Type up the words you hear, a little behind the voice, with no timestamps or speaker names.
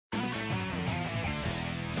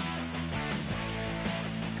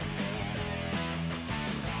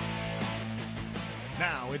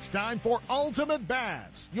It's time for Ultimate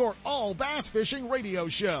Bass, your all bass fishing radio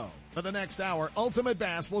show. For the next hour, Ultimate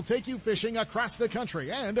Bass will take you fishing across the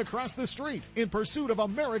country and across the street in pursuit of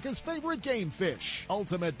America's favorite game fish.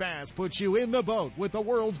 Ultimate Bass puts you in the boat with the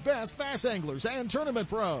world's best bass anglers and tournament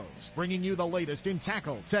pros, bringing you the latest in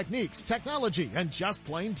tackle, techniques, technology, and just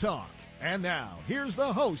plain talk. And now, here's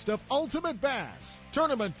the host of Ultimate Bass,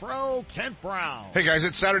 Tournament Pro Kent Brown. Hey guys,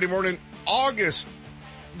 it's Saturday morning, August.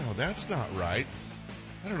 No, that's not right.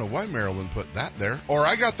 I don't know why Marilyn put that there. Or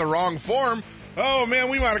I got the wrong form. Oh man,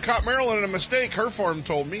 we might have caught Marilyn in a mistake. Her form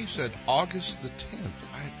told me, said August the 10th.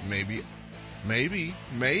 Maybe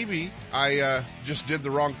I just did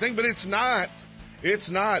the wrong thing, but it's not. It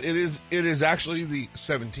is actually the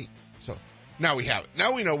 17th. So now we have it.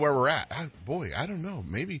 Now we know where we're at. I don't know.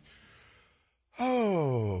 Maybe.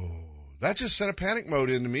 Oh, that just sent a panic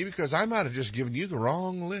mode into me because I might have just given you the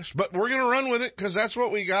wrong list, but we're going to run with it because that's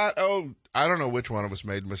what we got. Oh, I don't know which one of us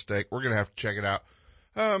made a mistake. We're going to have to check it out.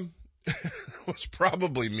 It was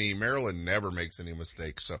probably me. Marilyn never makes any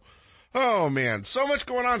mistakes. So, oh man, so much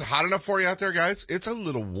going on. It's hot enough for you out there, guys. It's a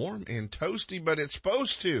little warm and toasty, but it's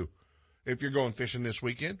supposed to, if you're going fishing this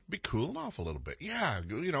weekend, be cooling off a little bit. Yeah.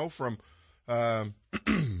 You know,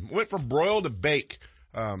 went from broil to bake,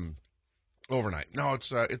 overnight. No,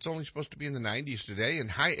 it's only supposed to be in the 90s today and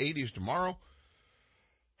high 80s tomorrow.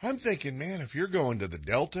 I'm thinking, man, if you're going to the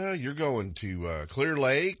Delta, you're going to Clear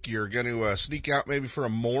Lake, you're going to sneak out maybe for a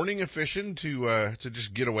morning of fishing to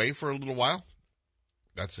just get away for a little while.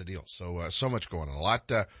 That's the deal. So so much going on, a lot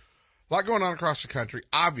going on across the country.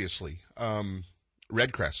 Obviously,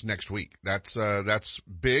 Redcrest next week. That's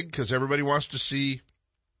big because everybody wants to see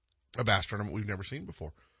a bass tournament we've never seen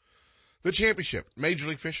before. The championship, Major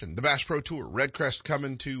League Fishing, the Bass Pro Tour, Redcrest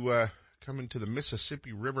coming to the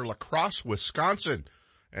Mississippi River, La Crosse, Wisconsin.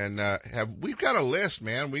 And, we've got a list,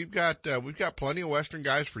 man. We've got plenty of Western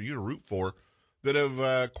guys for you to root for that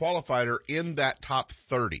have, qualified or in that top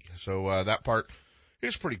 30. So, that part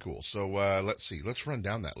is pretty cool. So, let's see. Let's run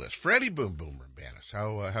down that list. Freddie Boom Boom Rambanis.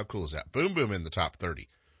 How cool is that? Boom Boom in the top 30.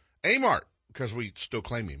 Amart, because we still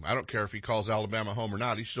claim him. I don't care if he calls Alabama home or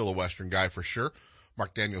not. He's still a Western guy for sure.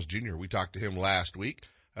 Mark Daniels Jr., we talked to him last week.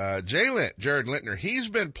 Jared Lintner, he's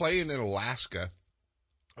been playing in Alaska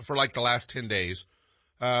for like the last 10 days.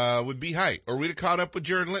 With B Height, or we'd have caught up with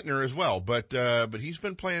Jared Lintner as well, but he's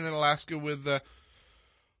been playing in Alaska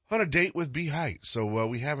on a date with B Height, so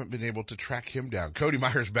we haven't been able to track him down. Cody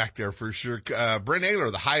Meyer's back there for sure. Brent Ayler,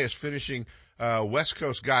 the highest finishing West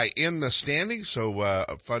Coast guy in the standings, so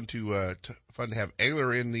fun to have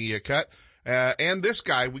Ayler in the cut. And this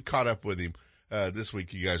guy, we caught up with him this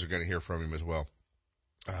week. You guys are going to hear from him as well.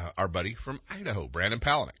 Our buddy from Idaho, Brandon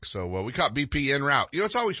Palaniuk. So we caught BP en route. You know,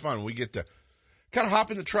 it's always fun when we get to kind of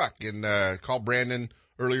hop in the truck and called Brandon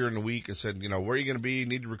earlier in the week and said, you know, where are you going to be?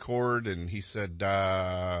 Need to record. And he said,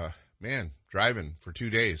 man, driving for 2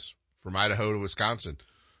 days from Idaho to Wisconsin.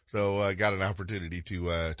 So I got an opportunity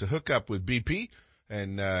to hook up with BP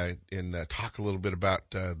and talk a little bit about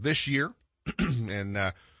this year and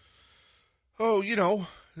you know,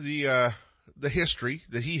 the history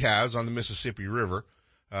that he has on the Mississippi River.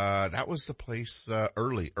 That was the place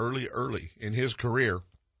early in his career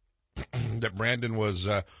that Brandon was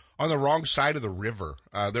on the wrong side of the river.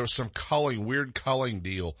 There was some weird culling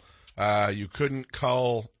deal. You couldn't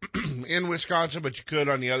cull in Wisconsin, but you could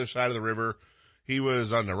on the other side of the river. He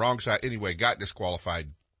was on the wrong side. Anyway, got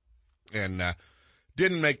disqualified and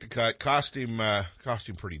didn't make the cut. Cost him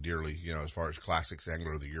pretty dearly, you know, as far as Classics,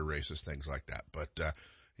 Angler of the Year races, things like that. But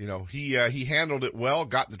you know, he handled it well,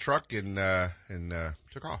 got in the truck and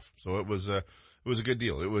took off. So it was a good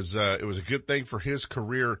deal. It was a good thing for his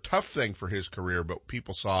career, tough thing for his career, but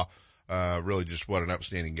people saw, really just what an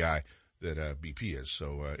upstanding guy that, BP is.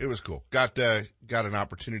 So, it was cool. Got an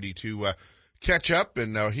opportunity to, catch up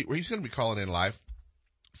and, he's going to be calling in live.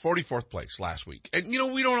 44th place last week. And, you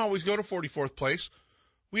know, we don't always go to 44th place.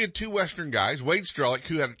 We had two Western guys, Wade Strelick,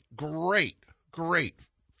 who had a great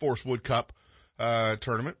Forest Wood Cup,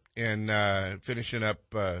 tournament and, finishing up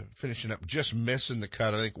just missing the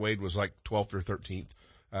cut. I think Wade was like 12th or 13th.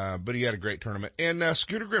 But he had a great tournament. And,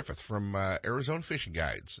 Scooter Griffith from, Arizona Fishing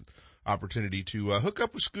Guides. Opportunity to, hook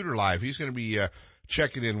up with Scooter live. He's going to be,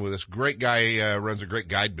 checking in with us. Great guy, runs a great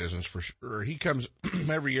guide business for sure. He comes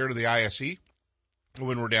every year to the ISE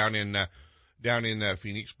when we're down in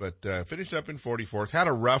Phoenix, but, finished up in 44th. Had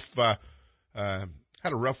a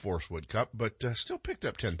rough Forest Wood Cup, but still picked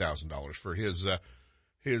up $10,000 for his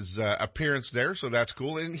appearance there. So that's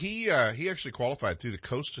cool. And he actually qualified through the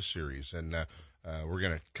Costa Series, and we're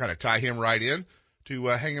going to kind of tie him right in to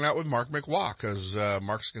hanging out with Mark McWha, because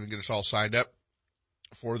Mark's going to get us all signed up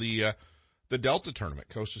for the the Delta Tournament,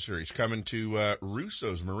 Costa Series, coming to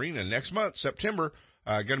Russo's Marina next month, September.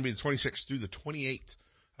 Going to be the 26th through the 28th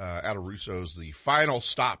out of Russo's, the final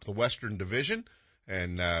stop, the Western Division.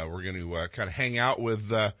 And we're going to kind of hang out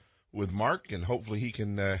with Mark, and hopefully he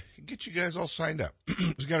can get you guys all signed up.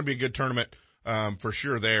 It's going to be a good tournament for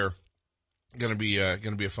sure there. Going to be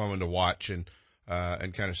a fun one to watch and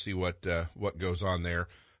kind of see what goes on there.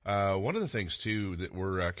 One of the things too that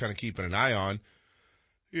we're kind of keeping an eye on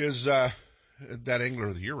is that Angler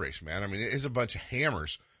of the Year race, man. I mean, it is a bunch of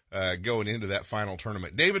hammers going into that final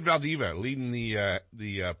tournament. David Valdeva leading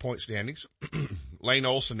the point standings. Lane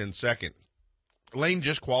Olson in second. Lane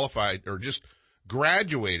just qualified or just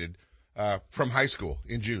graduated from high school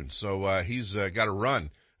in June, so he's got a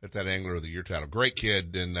run at that Angler of the Year title. Great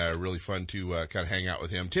kid, and really fun to kind of hang out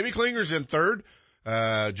with him. Timmy Klinger's in third.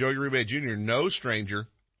 Joey Uribe Jr., no stranger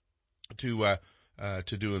to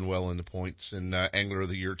doing well in the points and Angler of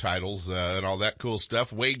the Year titles and all that cool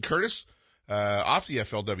stuff. Wade Curtis off the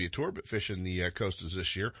FLW Tour, but fishing the Costas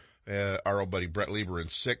this year. Our old buddy Brett Lieber in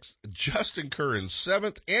sixth. Justin Kerr in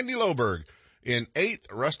seventh. Andy Loberg in eighth.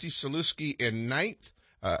 Rusty Saluski in ninth.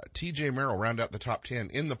 TJ Merrill round out the top 10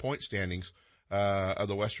 in the point standings of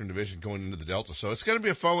the Western Division going into the Delta. So it's going to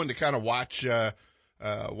be a fun one to kind of watch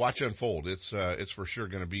unfold. It's for sure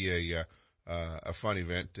going to be a fun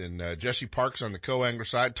event. And Jesse Parks on the co-angler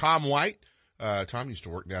side. Tom White. Tom used to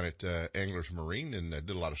work down at Anglers Marine and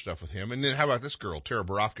did a lot of stuff with him. And then how about this girl, Tara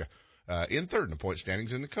Borofka, in third in the point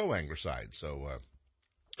standings in the co-angler side.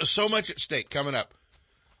 So much at stake coming up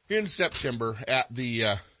in September at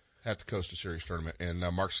the Costa Series tournament. And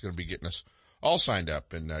Mark's going to be getting us all signed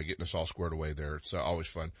up and getting us all squared away there. It's always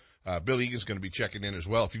fun. Bill Egan's going to be checking in as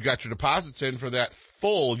well. If you've got your deposits in for that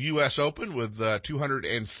full U.S. Open with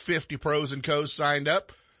 250 pros and co's signed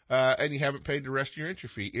up, and you haven't paid the rest of your entry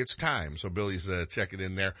fee, it's time. So Billy's checking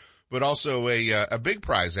in there. But also a big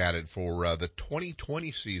prize added for the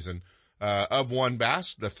 2020 season of WON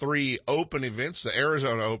Bass, the 3 open events, the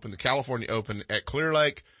Arizona Open, the California Open at Clear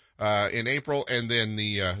Lake in April, and then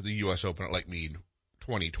the U.S. Open at Lake Mead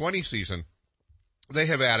 2020 season. They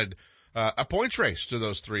have added a points race to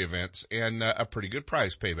those 3 events and a pretty good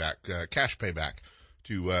prize payback, cash payback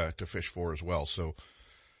to fish for as well. So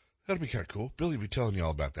that'll be kind of cool. Billy will be telling you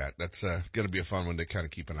all about that. That's going to be a fun one to kind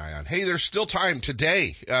of keep an eye on. Hey, there's still time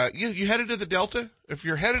today. You headed to the Delta? If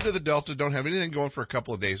you're headed to the Delta, don't have anything going for a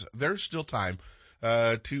couple of days, there's still time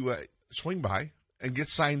to swing by and get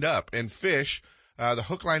signed up and fish the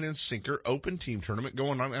Hook, Line, and Sinker Open Team Tournament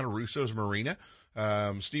going on out of Russo's Marina.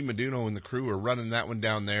 Steve Meduno and the crew are running that one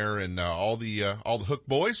down there, and all the Hook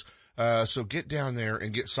boys. So get down there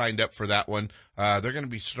and get signed up for that one. They're going to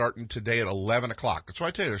be starting today at 11 o'clock. That's why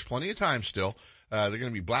I tell you, there's plenty of time still. They're going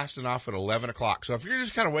to be blasting off at 11 o'clock. So if you're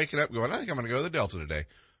just kind of waking up going, I think I'm going to go to the Delta today,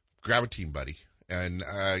 grab a team buddy and,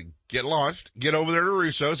 get launched, get over there to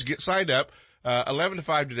Russo's, get signed up. 11 to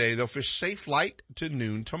 5 today. They'll fish Safe Light to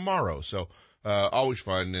noon tomorrow. So, always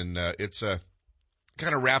fun. And, it's,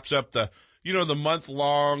 kind of wraps up the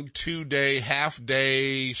month-long, 2-day,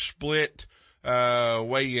 half-day split,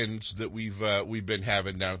 weigh-ins that we've been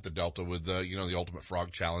having down at the Delta with, the Ultimate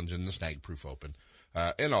Frog Challenge and the Snag Proof Open,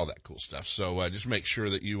 and all that cool stuff. So, just make sure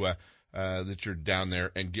that that you're down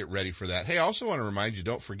there and get ready for that. Hey, I also want to remind you,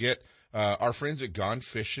 don't forget, our friends at Gone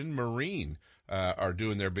Fishing Marine, are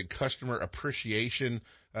doing their big customer appreciation,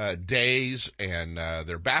 days and,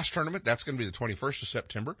 their bass tournament. That's going to be the 21st of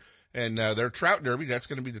September. And their trout derby, that's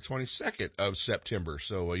going to be the 22nd of September.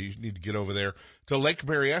 So you need to get over there to Lake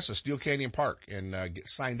Berryessa, Steel Canyon Park, and get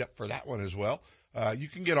signed up for that one as well. You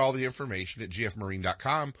can get all the information at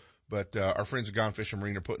gfmarine.com. But our friends at Gone Fishing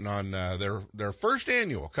Marine are putting on their first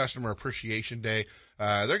annual Customer Appreciation Day.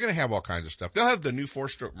 They're going to have all kinds of stuff. They'll have the new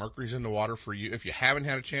 4-stroke Mercuries in the water for you. If you haven't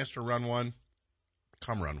had a chance to run one,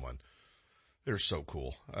 come run one. They're so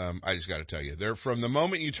cool. I just got to tell you, they're from the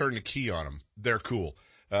moment you turn the key on them, they're cool.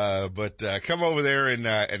 But come over there and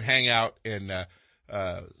hang out and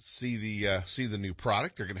see the new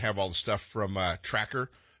product. They're going to have all the stuff from Tracker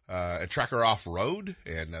Off-Road,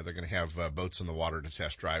 and they're going to have boats in the water to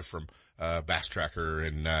test drive from Bass Tracker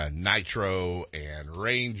and Nitro and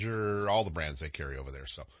Ranger, all the brands they carry over there.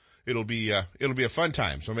 So it'll be a fun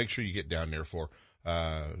time. So make sure you get down there for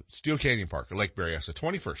Steel Canyon Park or Lake Berryessa,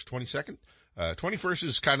 21st, 22nd. 21st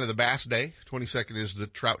is kind of the bass day. 22nd is the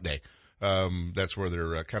trout day. That's where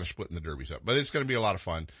they're kind of splitting the derbies up. But it's going to be a lot of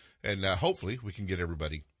fun, and hopefully we can get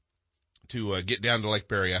everybody to get down to Lake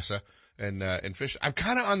Berryessa and fish. I'm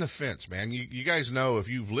kind of on the fence, man. You guys know, if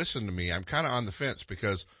you've listened to me, I'm kind of on the fence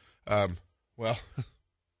because, well,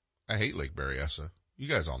 I hate Lake Berryessa. You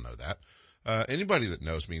guys all know that. Anybody that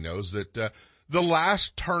knows me knows that The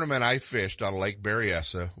last tournament I fished on Lake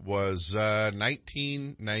Berryessa was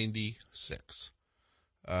 1996.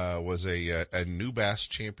 Was a new bass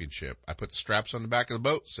championship. I put the straps on the back of the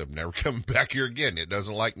boat, so I'm never coming back here again. It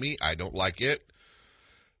doesn't like me. I don't like it.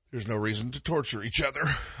 There's no reason to torture each other.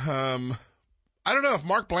 I don't know if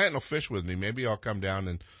Mark Blanton will fish with me. Maybe I'll come down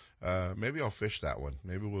and maybe I'll fish that one.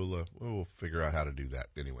 Maybe we'll figure out how to do that.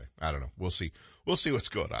 Anyway, I don't know. We'll see. We'll see what's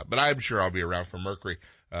going on. But I'm sure I'll be around for Mercury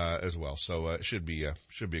as well. So it should be a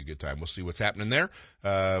good time. We'll see what's happening there.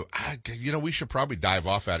 We should probably dive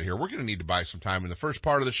off out of here. We're going to need to buy some time in the first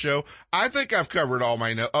part of the show. I think I've covered all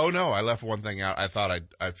my oh no, I left one thing out. I thought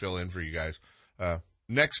I'd fill in for you guys.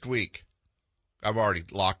 Next week, I've already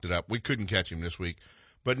locked it up. We couldn't catch him this week,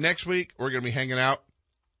 but next week we're going to be hanging out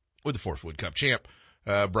with the Fourth Wood Cup champ.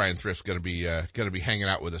 Brian Thrift's going to be hanging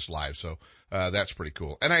out with us live. So, that's pretty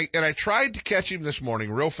cool. And I tried to catch him this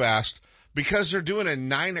morning real fast because they're doing a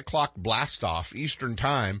 9:00 blast off Eastern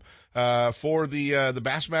time, for the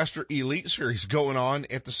Bassmaster Elite Series going on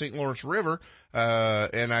at the St. Lawrence River.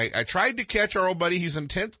 And I tried to catch our old buddy. He's in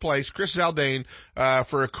 10th place, Chris Zaldane,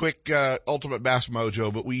 for a quick, Ultimate Bass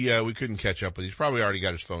Mojo, but we couldn't catch up with him. He's probably already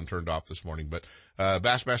got his phone turned off this morning, but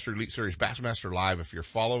Bassmaster Elite Series, Bassmaster Live, if you're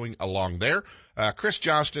following along there. Chris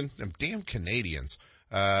Johnston, them damn Canadians.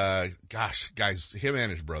 Gosh, guys, him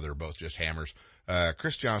and his brother are both just hammers.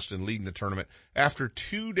 Chris Johnston leading the tournament after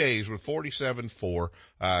 2 days with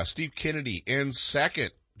 47.4. Steve Kennedy in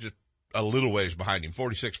second, just a little ways behind him,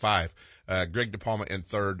 46.5. Greg DePalma in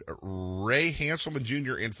third. Ray Hanselman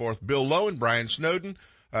Jr. in fourth. Bill Lowe and Brian Snowden.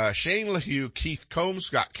 Shane LaHue, Keith Combs,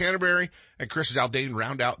 Scott Canterbury, and Chris Zaldane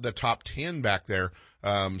round out the top 10 back there.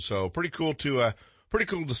 So pretty cool to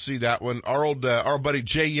see that one. Our buddy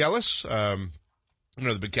Jay Yellis,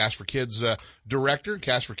 the big Cast for Kids, director.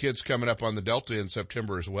 Cast for Kids coming up on the Delta in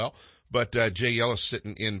September as well. But, Jay Yellis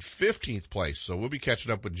sitting in 15th place. So we'll be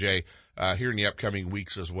catching up with Jay, here in the upcoming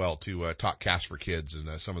weeks as well to, talk Cast for Kids and,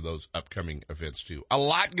 some of those upcoming events too. A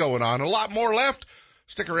lot going on, a lot more left.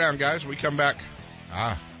 Stick around, guys. When we come back.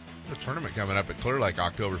 The tournament coming up at Clear Lake,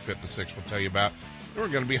 October 5th to 6th, we'll tell you about. We're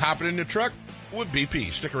going to be hopping in the truck with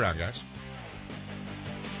BP. Stick around, guys.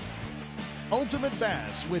 Ultimate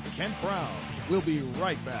Bass with Kent Brown. We'll be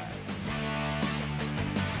right back.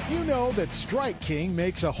 You know that Strike King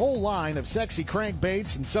makes a whole line of sexy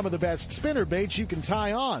crankbaits and some of the best spinner baits you can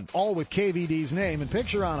tie on, all with KVD's name and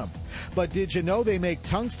picture on them. But did you know they make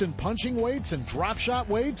tungsten punching weights and drop shot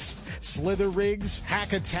weights? Slither rigs,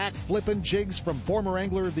 hack attack flippin' jigs from former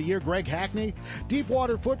Angler of the Year Greg Hackney, deep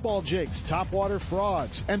water football jigs, top water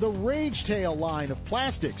frogs, and the Rage Tail line of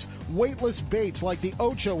plastics, weightless baits like the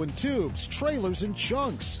Ocho and tubes, trailers and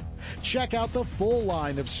chunks. Check out the full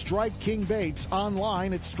line of Strike King baits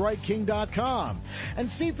online at StrikeKing.com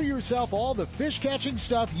and see for yourself all the fish-catching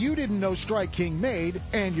stuff you didn't know Strike King made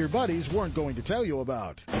and your buddies weren't going to tell you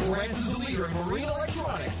about. Lowrance is the leader in marine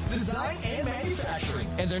electronics, design, and manufacturing.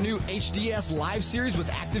 And their new HDS Live series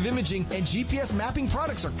with active imaging and GPS mapping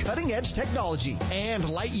products are cutting-edge technology and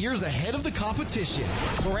light years ahead of the competition.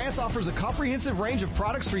 Lowrance offers a comprehensive range of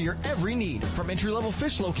products for your every need, from entry-level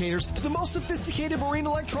fish locators to the most sophisticated marine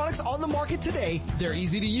electronics on the market today. They're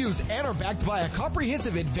easy to use and are backed by a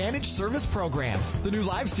comprehensive Advantage service program. The new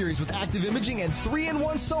Live series with active imaging and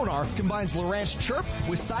 3-in-1 sonar combines Lowrance Chirp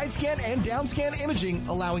with side scan and down scan imaging,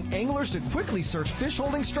 allowing anglers to quickly search fish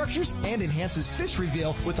holding structures, and enhances fish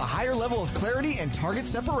reveal with a higher level of clarity and target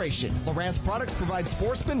separation. Lowrance products provide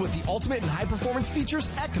Sportsman with the ultimate and high performance features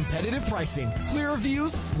at competitive pricing. Clearer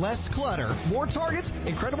views, less clutter, more targets,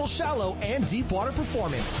 incredible shallow and deep water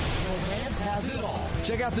performance. Lowrance has it all.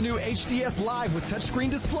 Check out the new HDS Live with touchscreen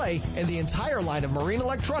display and the entire line of marine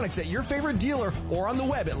electronics at your favorite dealer or on the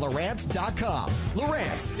web at Lowrance.com.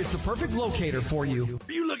 Lowrance is the perfect locator for you.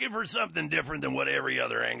 Are you looking for something different than what every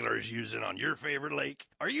other angler is using on your favorite lake?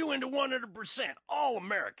 Are you into 100%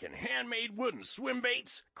 all-American handmade wooden swim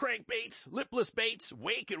baits, crankbaits, lipless baits,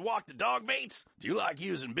 wake and walk the dog baits? Do you like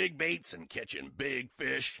using big baits and catching big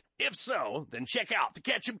fish? If so, then check out the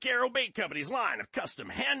Ketchum Carroll Bait Company's line of custom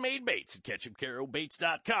handmade baits at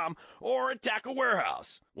KetchumCarrollBaits.com or at Tackle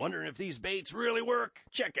Warehouse. Wondering if these baits really work?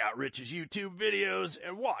 Check out Rich's YouTube videos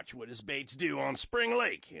and watch what his baits do on Spring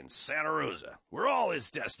Lake in Santa Rosa, where all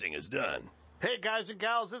his testing is done. Hey guys and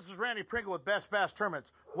gals, this is Randy Pringle with Best Bass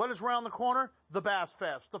Tournaments. What is around the corner? The Bass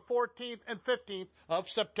Fest, the 14th and 15th of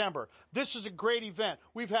September. This is a great event.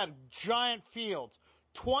 We've had giant fields,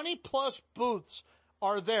 20 plus booths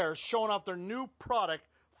are there showing off their new product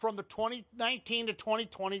from the 2019 to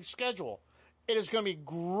 2020 schedule. It is going to be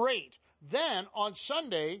great. Then on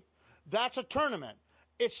Sunday, that's a tournament.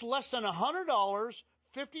 It's less than $100,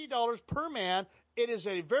 $50 per man. It is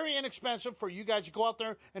a very inexpensive for you guys to go out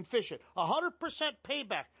there and fish it. 100%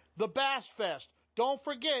 payback. The Bass Fest. Don't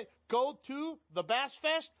forget, go to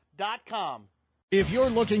thebassfest.com. If you're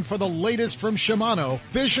looking for the latest from Shimano,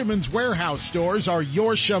 Fisherman's Warehouse stores are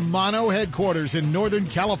your Shimano headquarters in Northern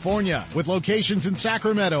California. With locations in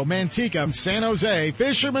Sacramento, Manteca, and San Jose,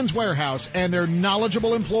 Fisherman's Warehouse and their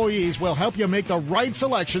knowledgeable employees will help you make the right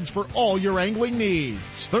selections for all your angling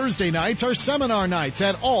needs. Thursday nights are seminar nights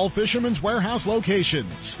at all Fisherman's Warehouse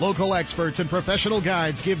locations. Local experts and professional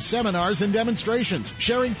guides give seminars and demonstrations,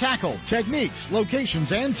 sharing tackle, techniques,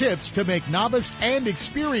 locations, and tips to make novice and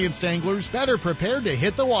experienced anglers better prepared to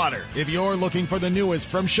hit the water. If you're looking for the newest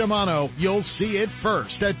from Shimano, you'll see it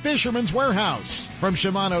first at Fisherman's Warehouse. From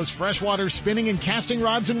Shimano's freshwater spinning and casting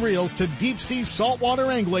rods and reels to deep-sea saltwater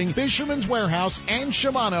angling, Fisherman's Warehouse and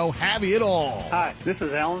Shimano have it all. Hi, this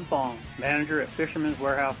is Alan Fong, manager at Fisherman's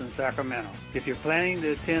Warehouse in Sacramento. If you're planning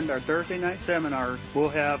to attend our Thursday night seminars, we'll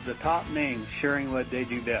have the top names sharing what they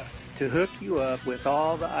do best to hook you up with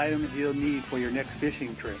all the items you'll need for your next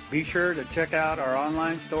fishing trip. Be sure to check out our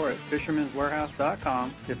online store at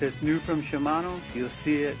fishermanswarehouse.com. If it's new from Shimano, you'll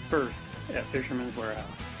see it first at Fisherman's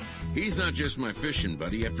Warehouse. He's not just my fishing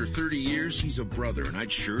buddy. After 30 years, he's a brother, and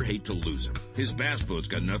I'd sure hate to lose him. His bass boat's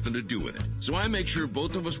got nothing to do with it. So I make sure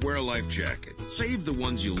both of us wear a life jacket. Save the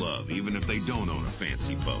ones you love, even if they don't own a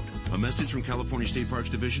fancy boat. A message from California State Parks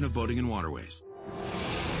Division of Boating and Waterways.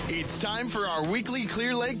 It's time for our weekly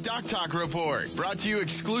Clear Lake Dock Talk Report, brought to you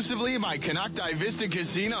exclusively by Canocti Vista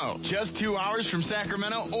Casino, just 2 hours from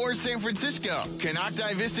Sacramento or San Francisco.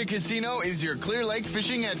 Canocti Vista Casino is your Clear Lake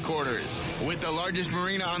fishing headquarters. With the largest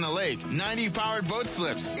marina on the lake, 90 powered boat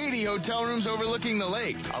slips, 80 hotel rooms overlooking the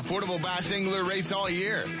lake, affordable bass angler rates all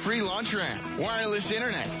year, free launch ramp, wireless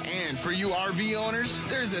internet, and for you RV owners,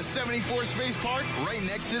 there's a 74 space park right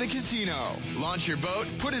next to the casino. Launch your boat,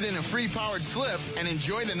 put it in a free powered slip, and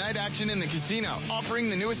enjoy the night action in the casino, offering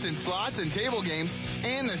the newest in slots and table games,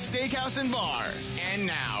 and the steakhouse and bar. And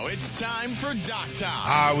now it's time for Dock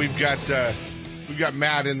Talk. We've got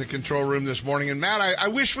Matt in the control room this morning, and Matt, I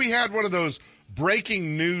wish we had one of those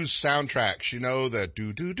breaking news soundtracks, you know, the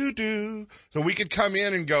do, so we could come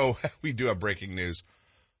in and go, we do have breaking news.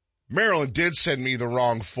 Marilyn did send me the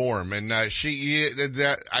wrong form, and I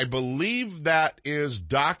believe that is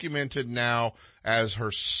documented now as her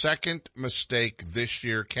second mistake this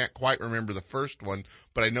year. Can't quite remember the first one,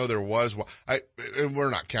 but I know there was one.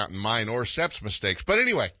 We're not counting mine or Sep's mistakes, but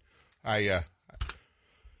anyway, I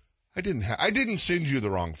didn't send you the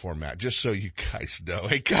wrong form, Matt, just so you guys know.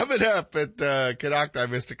 Hey, coming up at Canocti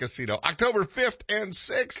Vista Casino, October 5th and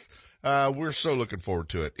 6th. We're so looking forward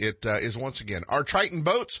to it. It is once again our Triton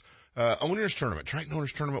Boats Owners Tournament. Triton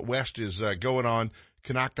Owners Tournament West is going on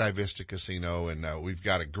Canocti Vista Casino, and we've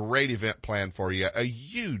got a great event planned for you. A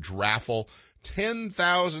huge raffle,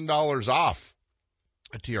 $10,000 off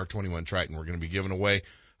a TR21 Triton. We're going to be giving away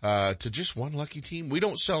to just one lucky team. We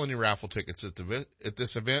don't sell any raffle tickets at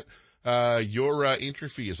this event. Your entry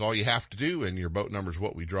fee is all you have to do, and your boat number is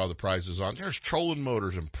what we draw the prizes on. There's trolling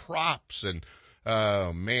motors and props and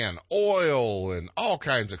oil and all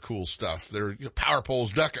kinds of cool stuff. There are power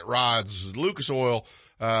poles, ducket rods, Lucas oil,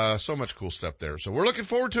 so much cool stuff there. So we're looking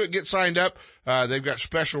forward to it. Get signed up. They've got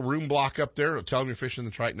special room block up there. Tell them you're fishing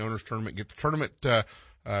the Triton Owners Tournament. Get the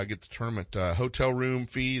tournament, hotel room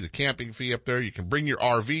fee, the camping fee up there. You can bring your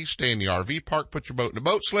RV, stay in the RV park, put your boat in a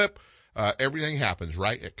boat slip. Everything happens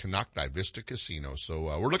right at Canocti Vista Casino.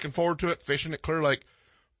 So, we're looking forward to it. Fishing at Clear Lake,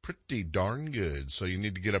 pretty darn good. So you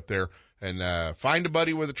need to get up there and find a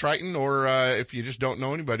buddy with a Triton, or if you just don't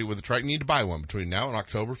know anybody with a Triton, you need to buy one between now and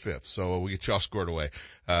October 5th. So we'll get you all squared away.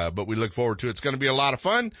 But we look forward to it. It's going to be a lot of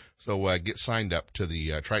fun. So get signed up to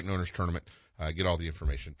the Triton Owners Tournament. Get all the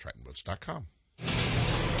information at TritonBoats.com.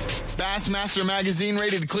 Bassmaster Magazine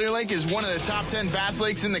rated Clear Lake as one of the top 10 bass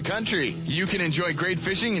lakes in the country. You can enjoy great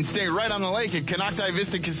fishing and stay right on the lake at Canocti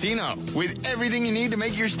Vista Casino. With everything you need to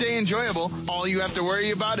make your stay enjoyable, all you have to worry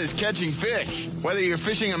about is catching fish. Whether you're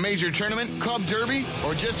fishing a major tournament, club derby,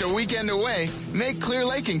 or just a weekend away, make Clear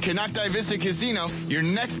Lake and Canocti Vista Casino your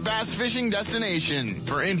next bass fishing destination.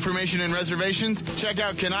 For information and reservations, check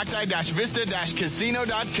out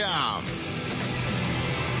canocti-vista-casino.com.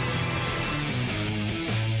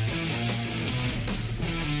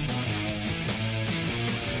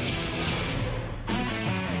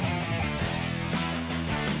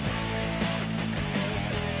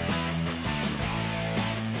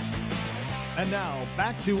 And now,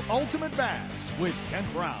 back to Ultimate Bass with Kent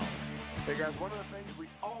Brown. Hey guys, one of the things we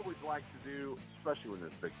always like to do, especially when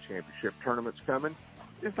this big championship tournament's coming,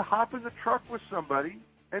 is to hop in the truck with somebody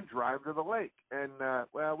and drive to the lake. And,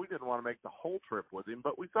 well, we didn't want to make the whole trip with him,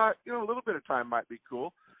 but we thought, a little bit of time might be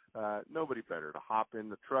cool. Nobody better to hop in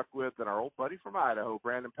the truck with than our old buddy from Idaho,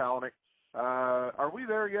 Brandon Palaniuk. Are we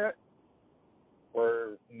there yet?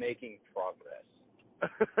 We're making progress.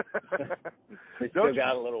 We still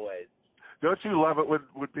got a little ways. Don't you love it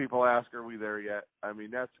when people ask, "Are we there yet?" I mean,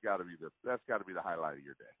 that's got to be the highlight of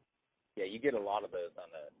your day. Yeah, you get a lot of those on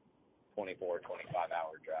a 24,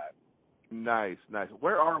 25-hour drive. Nice.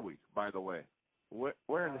 Where are we, by the way?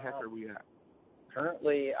 Where in the heck are we at?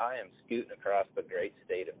 Currently, I am scooting across the great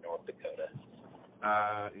state of North Dakota.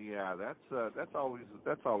 Yeah, that's always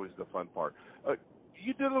the fun part.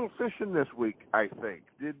 You did a little fishing this week, I think.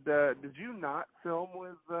 Did you not film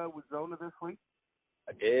with Zona this week?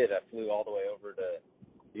 I did. I flew all the way over to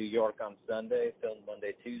New York on Sunday, filmed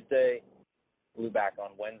Monday, Tuesday, flew back on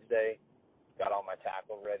Wednesday, got all my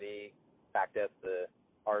tackle ready, packed up the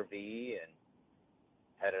RV, and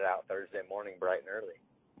headed out Thursday morning bright and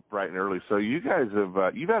early. So you guys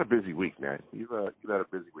have you've had a busy week, man. You've had a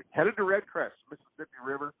busy week. Headed to Red Crest, Mississippi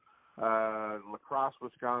River, La Crosse,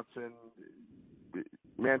 Wisconsin.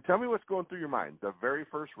 Man, tell me what's going through your mind. The very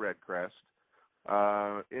first Red Crest.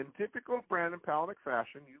 In typical Brandon Palaniuk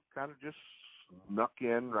fashion, you kind of just snuck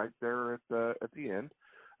in right there at the end.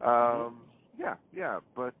 Yeah.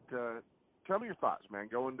 But tell me your thoughts, man.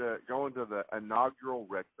 Going to the inaugural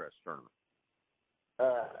Red Crest tournament.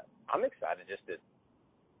 I'm excited just to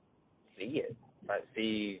see it. I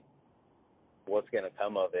see what's going to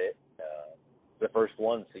come of it. The first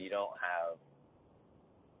one, so you don't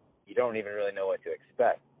even really know what to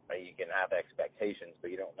expect. Right? You can have expectations,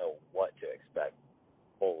 but you don't know what to expect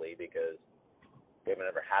fully because we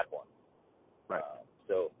haven't ever had one. Right.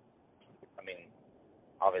 So, I mean,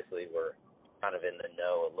 obviously we're kind of in the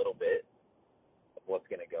know a little bit of what's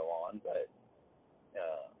going to go on, but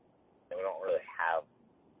we don't really have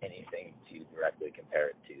anything to directly compare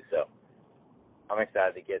it to. So I'm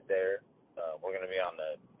excited to get there. We're going to be on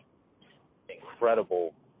the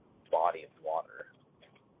incredible body of water.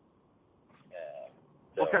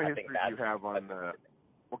 So what kind of history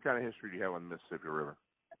do you have on the Mississippi River?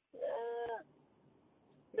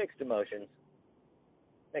 Mixed emotions.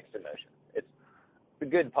 It's a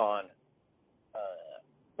good pond,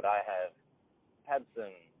 but I have had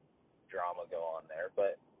some drama go on there.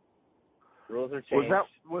 But rules are changed.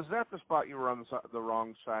 Was that the spot you were on the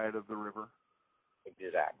wrong side of the river?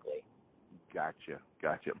 Exactly. Gotcha.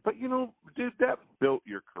 But dude, that built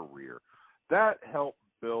your career. That helped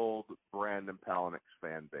build Brandon Palaniuk's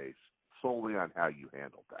fan base solely on how you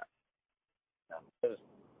handled that. That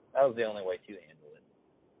was the only way to handle it.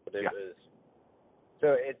 But it was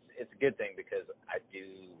so it's a good thing because I do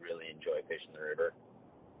really enjoy fishing the river.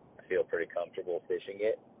 I feel pretty comfortable fishing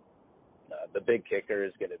it. The big kicker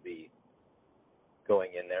is going to be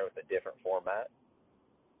going in there with a different format.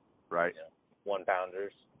 Right.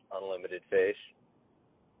 1-pounders, unlimited fish.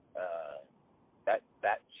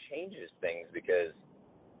 That changes things because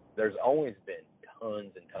there's always been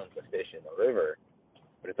tons and tons of fish in the river,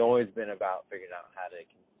 but it's always been about figuring out how to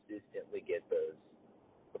consistently get those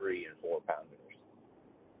 3- and 4-pounders.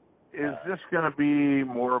 Is this going to be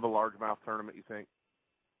more of a largemouth tournament, you think?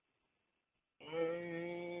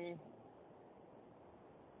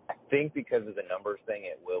 I think because of the numbers thing,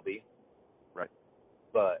 it will be. Right.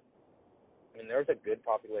 But, I mean, there's a good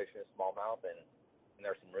population of smallmouth, and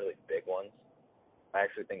there's some really big ones. I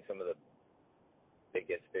actually think some of the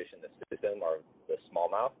biggest fish in the system are the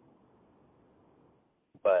smallmouth.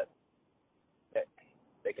 But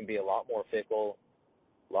they can be a lot more fickle,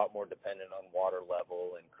 a lot more dependent on water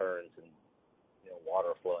level and currents and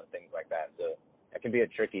water flow and things like that. So that can be a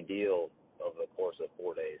tricky deal over the course of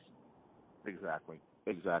 4 days. Exactly.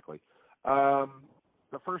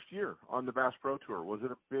 The first year on the Bass Pro Tour, was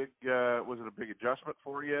it a big adjustment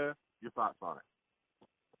for you? Your thoughts on it?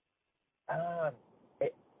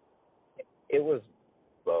 It was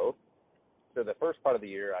both. So the first part of the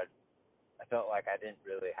year, I felt like I didn't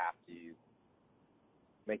really have to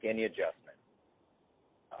make any adjustments.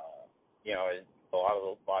 A lot of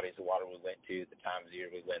the bodies of water we went to, the times of the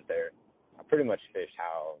year we went there, I pretty much fished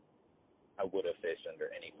how I would have fished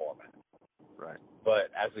under any format. Right.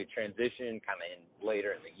 But as we transitioned kind of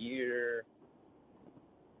later in the year,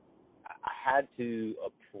 I had to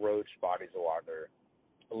approach bodies of water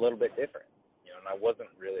a little bit different. And I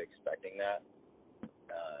wasn't really expecting that.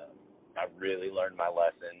 I really learned my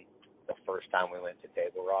lesson the first time we went to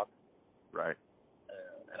Table Rock. Right.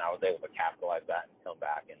 And I was able to capitalize that and come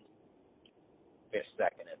back and fish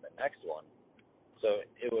second in the next one. So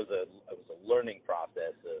it was a learning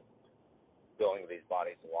process of going to these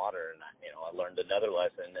bodies of water, and I learned another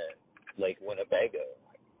lesson at Lake Winnebago.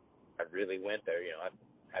 I really went there. You know, I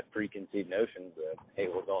had preconceived notions of, hey,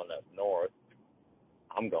 we're going up north.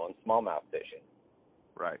 I'm going smallmouth fishing.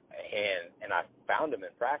 Right. And I found them in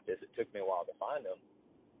practice. It took me a while to find them,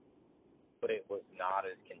 but it was not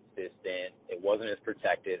as consistent. It wasn't as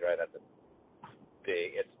protected, right?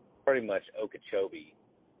 It's pretty much Okeechobee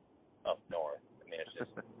up north. I mean, it's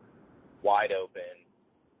just wide open,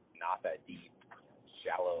 not that deep,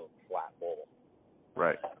 shallow, flat bowl.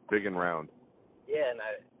 Right. Big and round. Yeah, and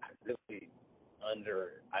I really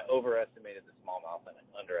overestimated the smallmouth and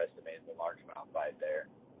underestimated the largemouth bite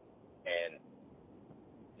there. And,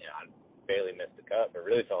 you know, I barely missed the cut, but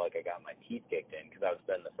really felt like I got my teeth kicked in because I would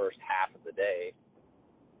spend the first half of the day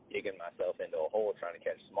digging myself into a hole trying to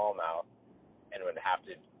catch smallmouth and would have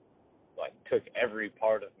to, like, took every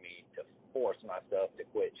part of me to force myself to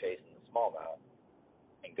quit chasing the smallmouth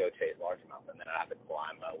and go chase largemouth, and then I have to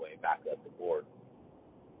climb my way back up the board.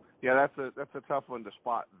 Yeah, that's a tough one to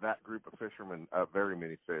spot. That group of fishermen, very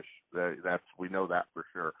many fish. We know that for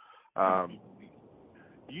sure.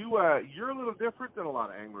 You're a little different than a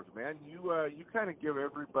lot of anglers, man. You kind of give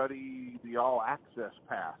everybody the all access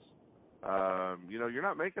pass. You know, you're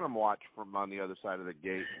not making them watch from on the other side of the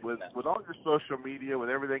gate. With all your social media,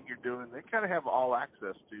 with everything you're doing, they kind of have all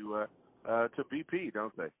access to BP,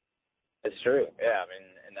 don't they? It's true. Yeah, I mean,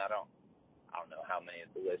 and I don't know how many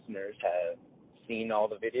of the listeners have seen all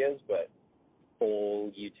the videos, but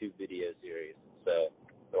full YouTube video series. So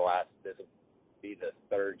this will be the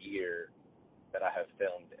third year that I have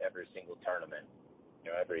filmed every single tournament,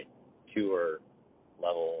 you know, every tour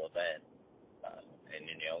level event, and,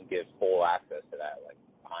 you know, give full access to that, like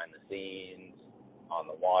behind the scenes, on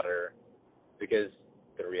the water, because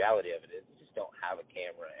the reality of it is you just don't have a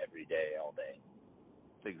camera every day, all day.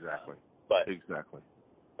 Exactly. Exactly.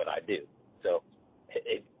 But I do. So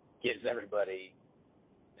it gives everybody,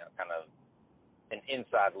 you know, kind of an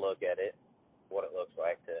inside look at it, what it looks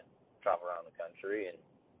like to travel around the country. And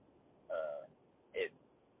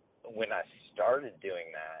when I started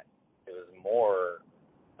doing that, it was more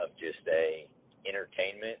of just a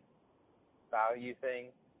entertainment value thing.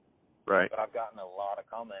 Right. But I've gotten a lot of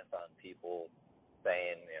comments on people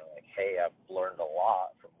saying, you know, like, hey, I've learned a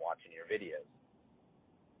lot from watching your videos.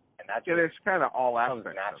 And that's it's kind of all comes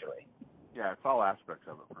aspects naturally. Of it. Yeah, it's all aspects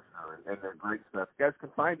of it for sure, and they're great stuff. You guys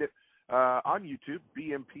can find it on YouTube,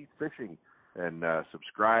 BMP Fishing, and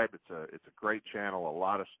subscribe. It's a great channel, a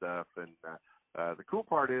lot of stuff, and the cool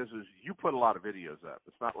part is you put a lot of videos up.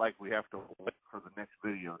 It's not like we have to wait for the next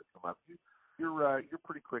video to come up. You're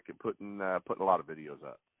pretty quick at putting a lot of videos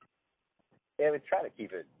up. Yeah, we try to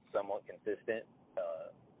keep it somewhat consistent.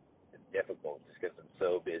 It's difficult just because I'm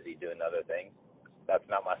so busy doing other things. That's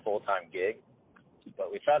not my full-time gig,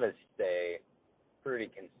 but we try to stay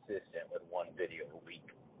pretty consistent with one video a week.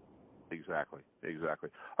 Exactly.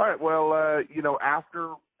 All right, well, you know,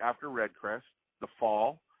 after Redcrest, the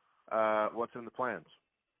fall, what's in the plans?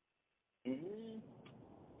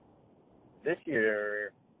 This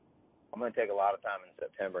year, I'm going to take a lot of time in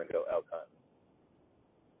September and go elk hunting.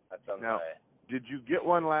 That's something now, did you get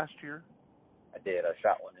one last year? I did. I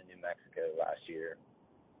shot one in New Mexico last year.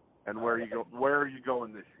 And where are you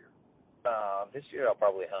going this year? This year I'll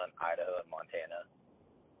probably hunt Idaho and Montana.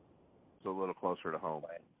 So a little closer to home.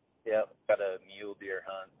 Yep. Got a mule deer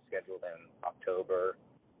hunt scheduled in October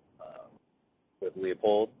with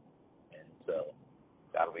Leopold, and so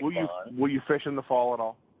that'll be fun. Will you fish in the fall at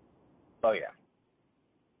all? Oh, yeah.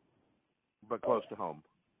 But close to home?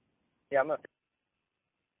 Yeah, I'm not.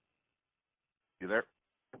 You there?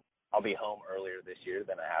 I'll be home earlier this year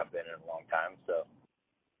than I have been in a long time, so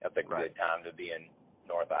that's a good time to be in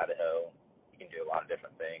North Idaho. You can do a lot of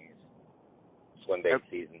different things. Swim bait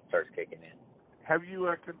season starts kicking in. Have you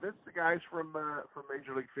convinced the guys from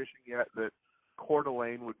Major League Fishing yet that Coeur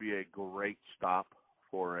d'Alene would be a great stop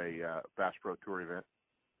for a Bass Pro Tour event?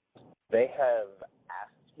 They have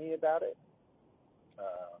asked me about it.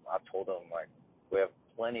 I've told them, like, we have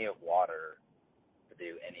plenty of water to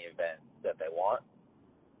do any event that they want.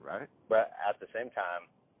 Right. But at the same time,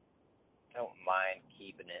 I don't mind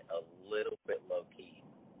keeping it a little bit low-key,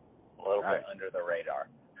 a little bit under the radar.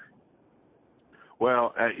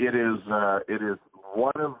 Well, it is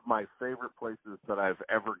one of my favorite places that I've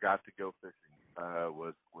ever got to go fishing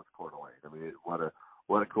was Coeur d'Alene. I mean, what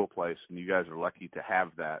a cool place, and you guys are lucky to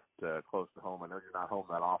have that close to home. I know you're not home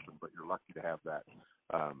that often, but you're lucky to have that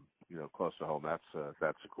close to home. That's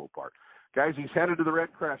the cool part. Guys, he's headed to the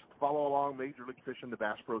Red Crest. Follow along Major League Fishing, the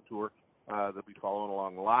Bass Pro Tour. They'll be following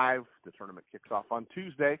along live. The tournament kicks off on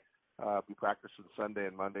Tuesday. We practice on Sunday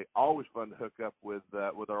and Monday. Always fun to hook up with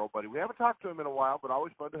our old buddy. We haven't talked to him in a while, but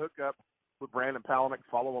always fun to hook up with Brandon Palaniuk.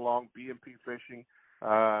 Follow along BMP Fishing.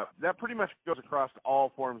 that pretty much goes across all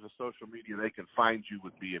forms of social media. They can find you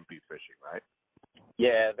with BMP Fishing, right?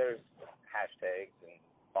 Yeah, there's hashtags and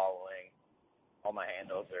following. All my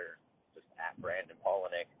handles are just at Brandon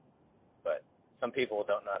Polinick, but some people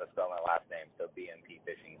don't know how to spell my last name, so BMP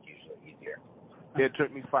Fishing is usually easier. It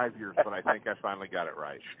took me 5 years, but I think I finally got it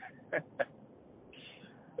right.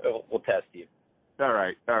 We'll test you. All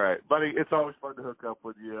right, buddy. It's always fun to hook up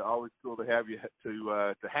with you. Always cool to have you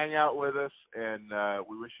to hang out with us, and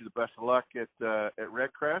we wish you the best of luck at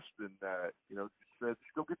Redcrest. And just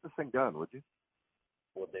go get this thing done, would you?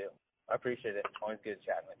 Will do. I appreciate it. Always good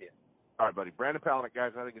chatting with you. All right, buddy. Brandon Palaniuk,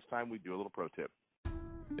 guys. I think it's time we do a little pro tip.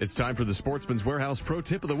 It's time for the Sportsman's Warehouse Pro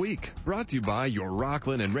Tip of the Week, brought to you by your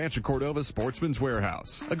Rockland and Rancho Cordova Sportsman's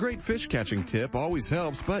Warehouse. A great fish catching tip always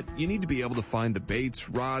helps, but you need to be able to find the baits,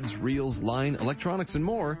 rods, reels, line, electronics, and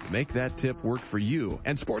more to make that tip work for you.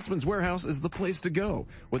 And Sportsman's Warehouse is the place to go,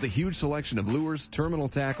 with a huge selection of lures, terminal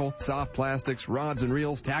tackle, soft plastics, rods and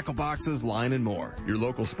reels, tackle boxes, line, and more. Your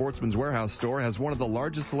local Sportsman's Warehouse store has one of the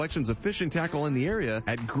largest selections of fishing tackle in the area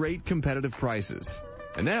at great competitive prices.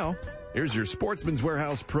 And now, here's your Sportsman's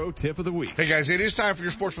Warehouse Pro Tip of the Week. Hey guys, it is time for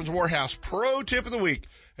your Sportsman's Warehouse Pro Tip of the Week.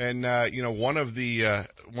 And, one of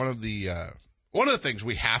the things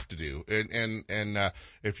we have to do, and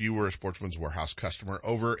if you were a Sportsman's Warehouse customer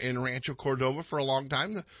over in Rancho Cordova for a long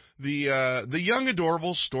time, the young,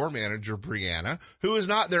 adorable store manager, Brianna, who is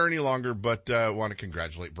not there any longer, but, want to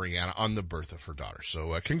congratulate Brianna on the birth of her daughter.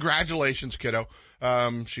 So, congratulations, kiddo.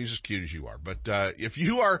 She's as cute as you are. But, if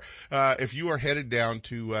you are headed down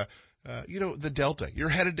to, the Delta, you're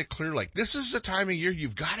headed to Clear Lake. This is the time of year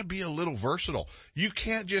you've got to be a little versatile. You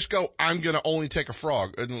can't just go, I'm going to only take a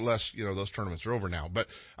frog, unless, those tournaments are over now, but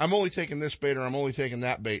I'm only taking this bait or I'm only taking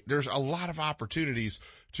that bait. There's a lot of opportunities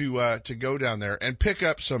to go down there and pick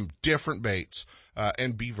up some different baits,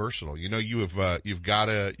 and be versatile. You've got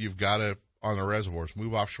to, on the reservoirs,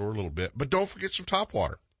 move offshore a little bit, but don't forget some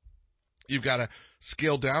topwater. You've got to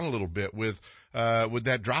scale down a little bit with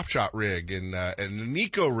that drop shot rig and the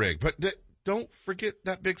Nico rig, but don't forget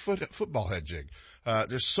that big football head jig.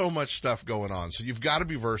 There's so much stuff going on. So you've got to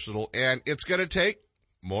be versatile, and it's going to take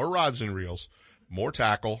more rods and reels, more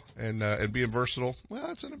tackle, and being versatile.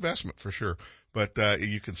 Well, it's an investment for sure. But,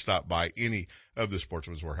 you can stop by any of the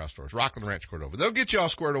Sportsman's Warehouse stores, Rockland Ranch Cordova. They'll get you all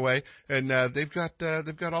squared away, and, they've got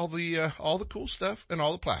all the cool stuff and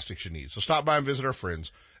all the plastics you need. So stop by and visit our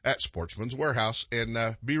friends at Sportsman's Warehouse,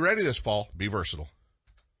 and, be ready this fall. Be versatile.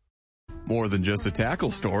 More than just a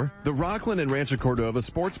tackle store, the Rockland and Rancho Cordova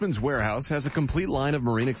Sportsman's Warehouse has a complete line of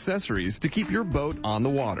marine accessories to keep your boat on the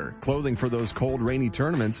water. Clothing for those cold, rainy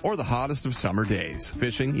tournaments or the hottest of summer days.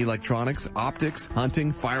 Fishing, electronics, optics,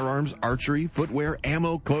 hunting, firearms, archery, footwear,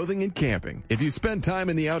 ammo, clothing, and camping. If you spend time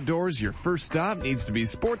in the outdoors, your first stop needs to be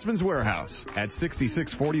Sportsman's Warehouse at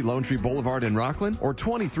 6640 Lone Tree Boulevard in Rockland or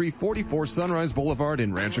 2344 Sunrise Boulevard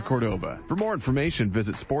in Rancho Cordova. For more information,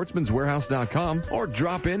 visit sportsmanswarehouse.com or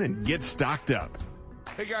drop in and get stocked up.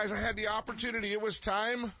 Hey guys, I had the opportunity. It was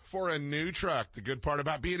time for a new truck. The good part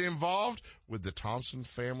about being involved with the Thompson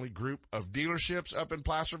family group of dealerships up in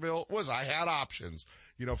Placerville was I had options,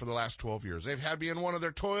 for the last 12 years. They've had me in one of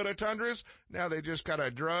their Toyota Tundras. Now they just kind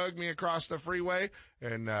of drug me across the freeway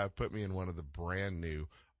and put me in one of the brand new,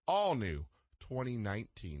 all new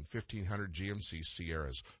 2019 1500 GMC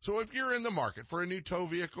Sierras. So if you're in the market for a new tow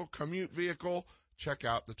vehicle, commute vehicle, check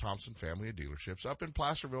out the Thompson family of dealerships up in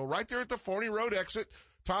Placerville, right there at the Forney Road exit.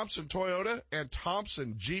 Thompson Toyota and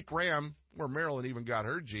Thompson Jeep Ram, where Marilyn even got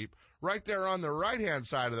her Jeep, right there on the right-hand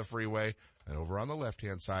side of the freeway. And over on the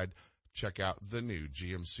left-hand side, check out the new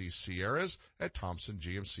GMC Sierras at Thompson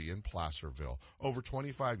GMC in Placerville. Over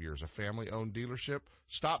 25 years, a family-owned dealership.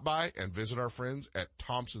 Stop by and visit our friends at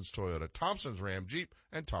Thompson's Toyota, Thompson's Ram Jeep,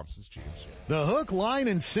 and Thompson's GMC. The Hook, Line,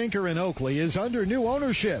 and Sinker in Oakley is under new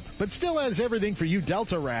ownership, but still has everything for you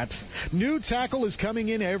Delta rats. New tackle is coming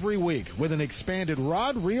in every week with an expanded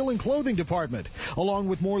rod, reel, and clothing department, along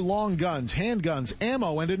with more long guns, handguns,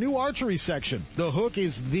 ammo, and a new archery section. The Hook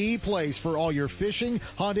is the place for all your fishing,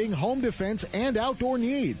 hunting, home defense, and outdoor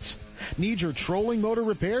needs. Need your trolling motor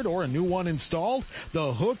repaired or a new one installed?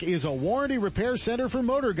 The Hook is a warranty repair center for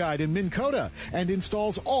Motor Guide in Minn Kota and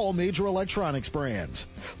installs all major electronics brands.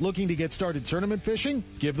 Looking to get started tournament fishing?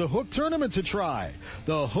 Give the Hook Tournaments a try.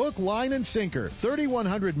 The Hook, Line, and Sinker,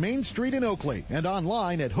 3100 Main Street in Oakley, and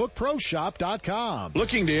online at hookproshop.com.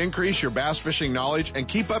 Looking to increase your bass fishing knowledge and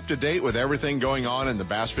keep up to date with everything going on in the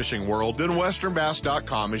bass fishing world? Then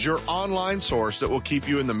westernbass.com is your online source that will keep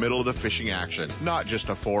you in the middle of the fishing action, not just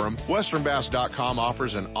a forum. WesternBass.com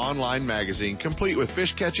offers an online magazine complete with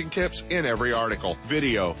fish catching tips in every article,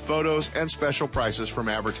 video, photos, and special prices from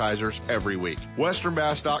advertisers every week.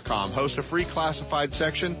 WesternBass.com hosts a free classified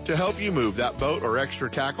section to help you move that boat or extra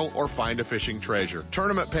tackle or find a fishing treasure.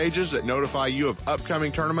 Tournament pages that notify you of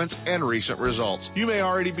upcoming tournaments and recent results. You may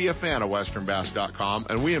already be a fan of WesternBass.com,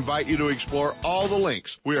 and we invite you to explore all the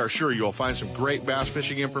links. We are sure you'll find some great bass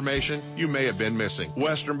fishing information you may have been missing.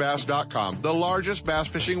 WesternBass.com, the largest bass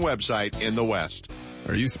fishing website in the West.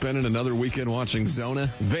 Are you spending another weekend watching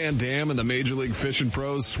Zona, Van Dam, and the Major League Fishing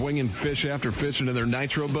pros swinging fish after fishing in their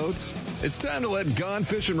nitro boats? It's time to let Gone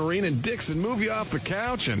Fishing Marine and Dixon move you off the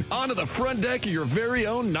couch and onto the front deck of your very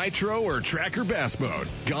own nitro or tracker bass boat.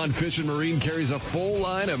 Gone Fishing Marine carries a full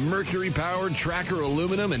line of Mercury-powered tracker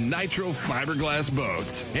aluminum and nitro fiberglass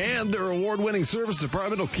boats. And their award-winning service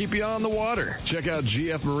department will keep you on the water. Check out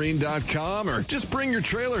gfmarine.com or just bring your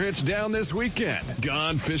trailer hitch down this weekend.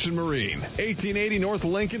 Gone Fishing Marine, 1880 North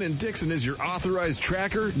Lincoln, and Dixon is your authorized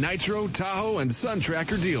tracker, nitro, Tahoe, and Sun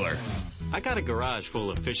Tracker dealer. I got a garage full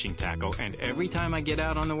of fishing tackle, and every time I get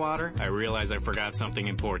out on the water, I realize I forgot something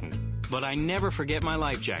important. But I never forget my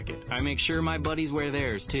life jacket. I make sure my buddies wear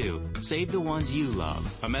theirs, too. Save the ones you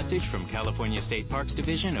love. A message from California State Parks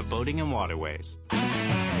Division of Boating and Waterways.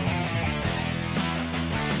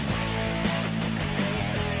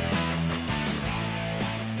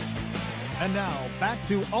 And now, back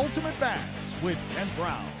to Ultimate Bass with Ken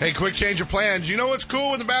Brown. Hey, quick change of plans. You know what's cool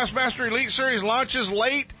when the Bassmaster Elite Series launches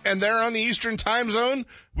late and they're on the Eastern time zone?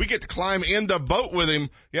 We get to climb in the boat with him.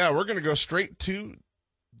 Yeah, we're going to go straight to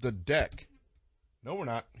the deck. No, we're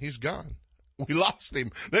not. He's gone. We lost him.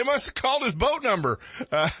 They must have called his boat number.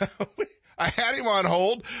 I had him on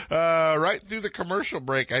hold right through the commercial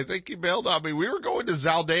break. I think he bailed on me. We were going to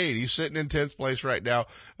Zaldane. He's sitting in 10th place right now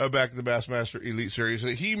back in the Bassmaster Elite Series.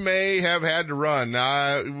 He may have had to run.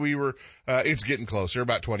 It's getting close. They're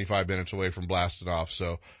about 25 minutes away from blasting off.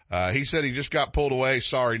 So he said he just got pulled away.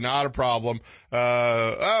 Sorry, not a problem.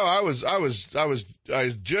 I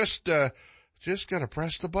just gotta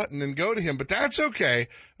press the button and go to him, but that's okay.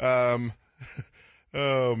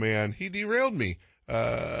 Oh man, he derailed me.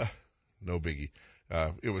 No biggie.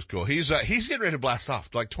 It was cool. He's getting ready to blast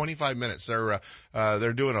off, like 25 minutes.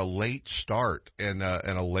 They're doing a late start and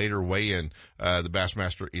a later weigh-in, the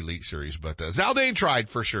Bassmaster Elite Series. But, Zaldane tried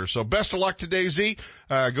for sure. So best of luck today, Z.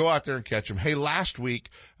 Go out there and catch him. Hey, last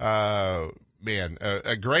week, a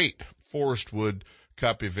great Forest Wood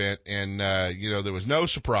Cup event. And, there was no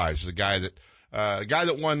surprise. The guy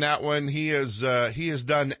that won that one, he has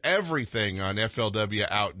done everything on FLW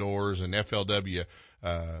Outdoors and FLW,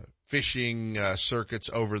 fishing circuits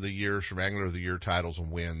over the years, from Angler of the Year titles and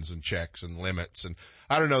wins and checks and limits. And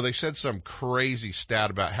I don't know, they said some crazy stat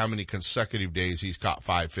about how many consecutive days he's caught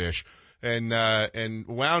 5 fish and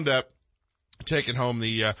wound up taking home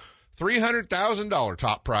the $300,000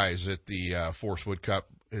 top prize at the Forest Wood Cup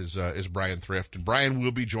is Brian Thrift. And Brian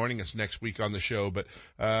will be joining us next week on the show, but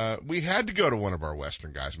we had to go to one of our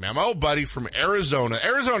Western guys, man. My old buddy from Arizona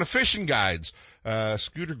Fishing Guides,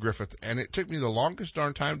 Scooter Griffith, and it took me the longest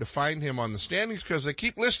darn time to find him on the standings because they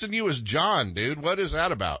keep listing you as John, dude. What is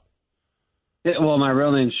that about? Yeah, well, my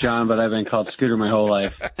real name's John, but I've been called Scooter my whole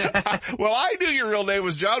life. Well, I knew your real name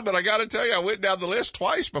was John, but I got to tell you, I went down the list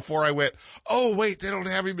twice before I went, oh, wait, they don't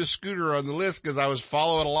have him as Scooter on the list, because I was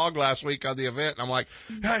following along last week on the event, and I'm like,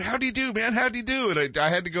 how'd you do, man? How'd you do? And I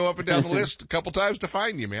had to go up and down the list a couple times to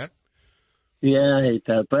find you, man. Yeah, I hate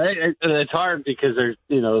that. But it's hard because there's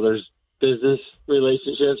business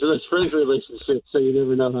relationships, or there's friends relationships, so you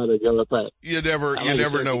never know how to go about it. You never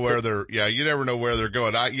know where they're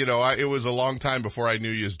going. It was a long time before I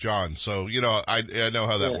knew you as John. So, I know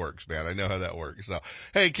how that works, man. I know how that works. So,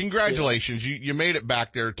 hey, congratulations. Yeah. You made it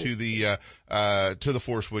back there to the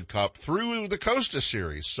Forest Wood Cup through the Costa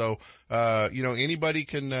Series. So, anybody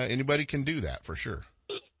can do that for sure.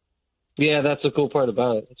 Yeah, that's the cool part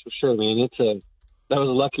about it. That's for sure, man. That was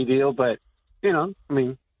a lucky deal, but,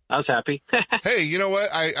 I was happy. Hey, you know what?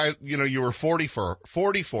 You were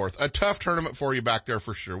 44th, a tough tournament for you back there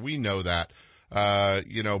for sure. We know that. But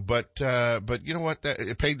you know what?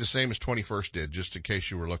 It paid the same as 21st did, just in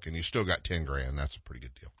case you were looking. You still got $10,000. That's a pretty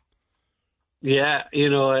good deal. Yeah. You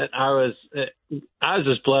know what? I was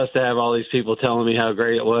just blessed to have all these people telling me how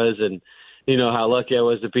great it was, and, how lucky I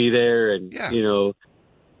was to be there, and,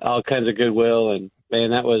 all kinds of goodwill. And man,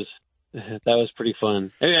 that was pretty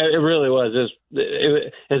fun. It really was.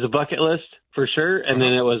 It was a bucket list for sure. And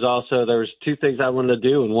then it was also, there was 2 things I wanted to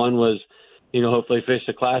do. And one was, hopefully fish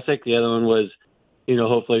the Classic. The other one was,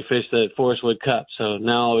 hopefully fish the Forest Wood Cup. So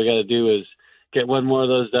now all we got to do is, get one more of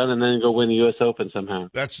those done, and then go win the U.S. Open somehow.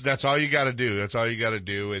 That's all you got to do. That's all you got to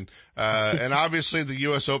do. And obviously the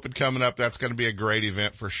U.S. Open coming up, that's going to be a great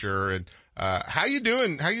event for sure. And, how you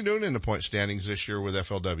doing in the point standings this year with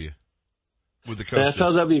FLW? With the Coast? The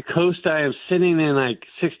FLW Coast, I am sitting in like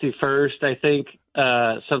 61st, I think,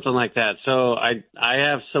 something like that. So I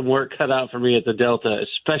have some work cut out for me at the Delta,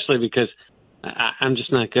 especially because I'm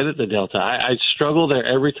just not good at the Delta. I struggle there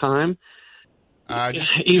every time.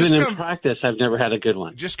 Even in practice, I've never had a good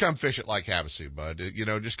one. Just come fish at Lake Havasu, bud.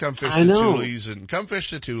 Just come fish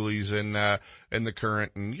the Tules and the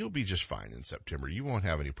Current, and you'll be just fine in September. You won't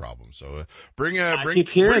have any problems. So bring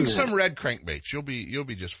some red crankbaits. You'll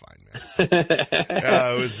be just fine, man.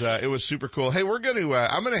 So, it was super cool. Hey,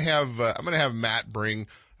 I'm gonna have Matt bring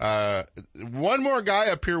one more guy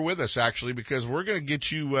up here with us, actually, because we're going to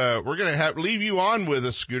get you, leave you on with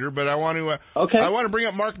us, Scooter, but I want to bring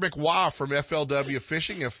up Mark McWha from FLW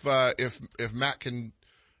Fishing. If Matt can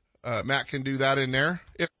do that in there.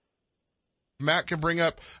 If Matt can bring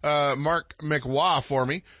up, Mark McWha for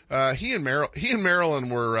me. He and Marilyn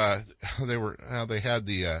they had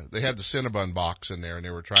the Cinnabon box in there and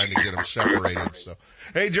they were trying to get them separated. So,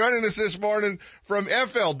 hey, joining us this morning from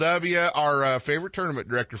FLW, our, favorite tournament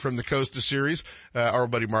director from the Costa Series, our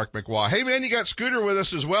buddy Mark McWha. Hey man, you got Scooter with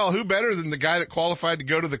us as well. Who better than the guy that qualified to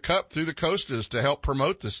go to the Cup through the Costas to help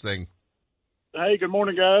promote this thing? Hey, good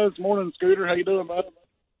morning, guys. Morning, Scooter. How you doing, bud?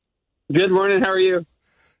 Good morning. How are you?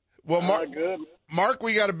 Well, good. Mark,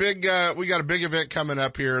 we got a big event coming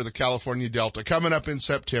up here, the California Delta, coming up in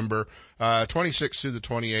September, 26th through the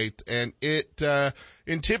 28th. And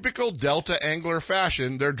in typical Delta angler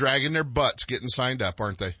fashion, they're dragging their butts getting signed up,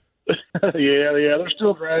 aren't they? Yeah. They're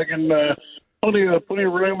still dragging, plenty of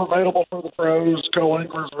room available for the pros.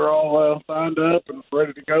 Co-anglers are all, signed up and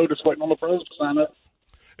ready to go, just waiting on the pros to sign up.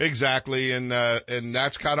 Exactly. And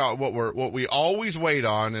that's kind of what we always wait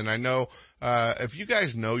on. And I know, if you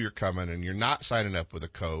guys know you're coming and you're not signing up with a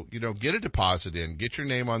co, get a deposit in, get your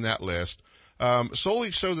name on that list,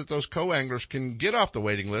 solely so that those co-anglers can get off the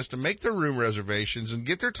waiting list and make their room reservations and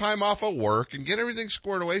get their time off of work and get everything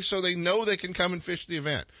squared away so they know they can come and fish the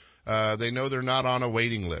event. They know they're not on a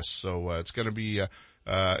waiting list. So, it's going to be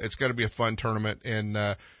a fun tournament.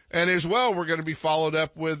 And as well, we're going to be followed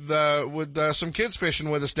up with some kids fishing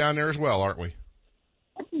with us down there as well, aren't we?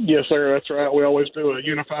 Yes, sir. That's right. We always do a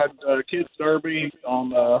unified kids derby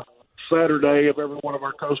on Saturday of every one of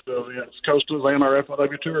our Costa events, Costas and our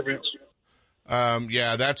FLW Tour events.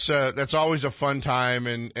 Yeah, that's always a fun time.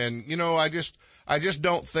 And I just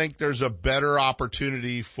don't think there's a better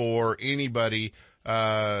opportunity for anybody.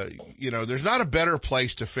 There's not a better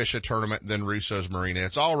place to fish a tournament than Russo's Marina.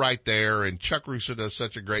 It's all right there, and Chuck Russo does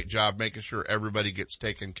such a great job making sure everybody gets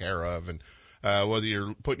taken care of. And whether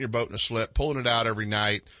you're putting your boat in a slip, pulling it out every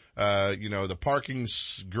night, the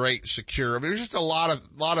parking's great, secure. I mean, there's just a lot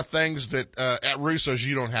of things that at Russo's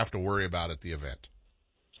you don't have to worry about at the event.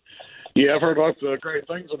 Yeah, I've heard lots of great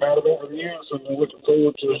things about it over the years, and I'm looking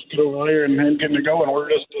forward to get over there and getting it going. We're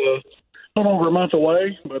just a little over a month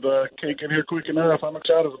away, but can't get here quick enough. I'm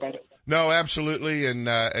excited about it. No, absolutely, and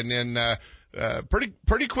then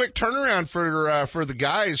pretty quick turnaround for the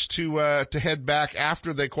guys to head back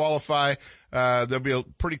after they qualify. There'll be a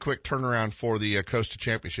pretty quick turnaround for the Costa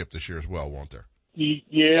Championship this year as well, won't there?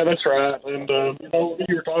 Yeah, that's right. And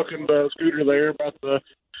you were talking to Scooter there about the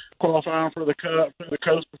qualifying for the Cup, for the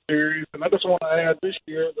Costa Series, and I just want to add this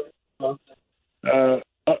year that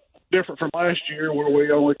different from last year where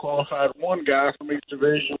we only qualified one guy from each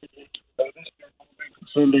division. This year we'll be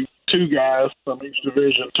sending two guys from each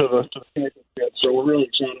division to the championship, so we're really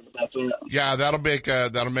excited about that. Yeah, that'll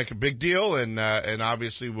make a big deal, and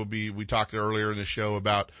obviously we talked earlier in the show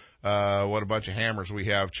about what a bunch of hammers we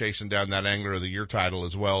have chasing down that Angler of the Year title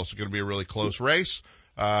as well. It's going to be a really close race.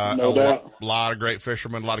 No doubt. A lot of great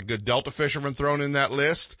fishermen, a lot of good Delta fishermen thrown in that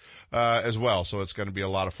list, as well. So it's going to be a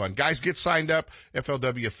lot of fun. Guys, get signed up.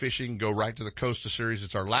 FLW Fishing, go right to the Costa Series.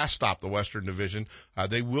 It's our last stop, the Western Division.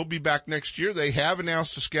 They will be back next year. They have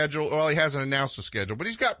announced a schedule. Well, he hasn't announced a schedule, but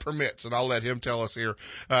he's got permits, and I'll let him tell us here,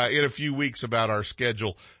 in a few weeks about our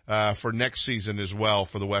schedule, for next season as well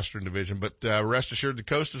for the Western Division. But, rest assured the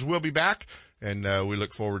Costas will be back. And, we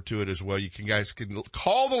look forward to it as well. You guys can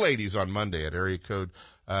call the ladies on Monday at area code,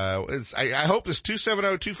 I hope it's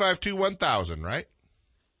 270-252-1000, right?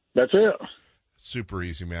 That's it. Super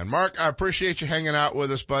easy, man. Mark, I appreciate you hanging out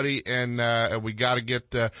with us, buddy. And we gotta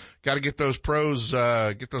get those pros,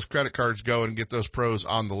 get those credit cards going and get those pros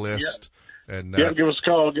on the list. Yep. And, give us a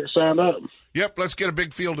call, get signed up. Yep, let's get a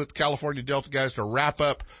big field at the California Delta guys to wrap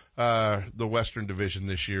up the Western Division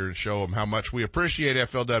this year and show them how much we appreciate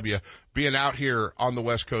FLW being out here on the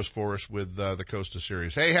West Coast for us with the Costa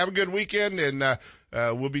Series. Hey, have a good weekend, and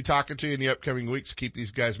we'll be talking to you in the upcoming weeks. Keep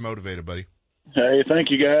these guys motivated, buddy. Hey,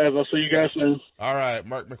 thank you, guys. I'll see you guys soon. All right,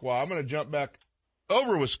 Mark McWha. I'm going to jump back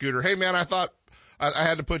over with Scooter. Hey, man, I thought I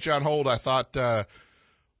had to put you on hold. I thought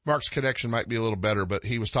Mark's connection might be a little better, but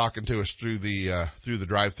he was talking to us through the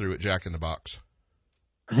drive-through at Jack in the Box.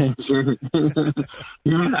 I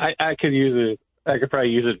could use it. I could probably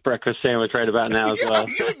use a breakfast sandwich right about now as well.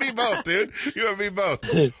 You and me both, dude. You and me both.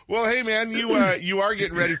 Well, hey, man, you are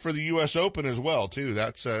getting ready for the U.S. Open as well, too.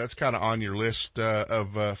 That's kind of on your list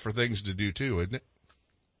for things to do too, isn't it?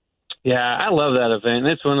 Yeah, I love that event.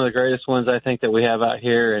 It's one of the greatest ones I think that we have out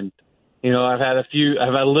here, and I've had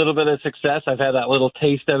a little bit of success. I've had that little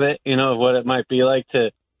taste of it, of what it might be like to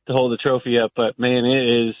hold the trophy up. But man,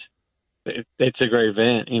 it's a great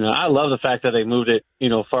event. I love the fact that they moved it,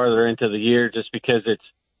 farther into the year just because it's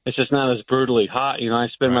just not as brutally hot. I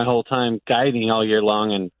spend my whole time guiding all year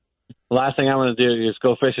long, and the last thing I want to do is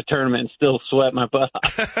go fish a tournament and still sweat my butt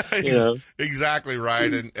off. Exactly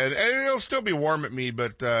right. And it'll still be warm at Mead,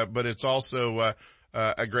 but it's also,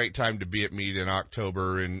 a great time to be at Mead in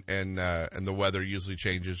October, and the weather usually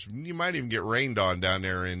changes. You might even get rained on down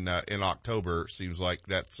there in October. It seems like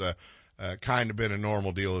that's, kind of been a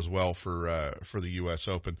normal deal as well for the U.S.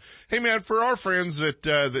 Open. Hey man, for our friends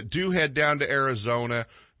that do head down to Arizona,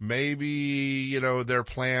 maybe, their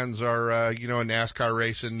plans are, a NASCAR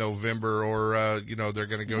race in November, or, they're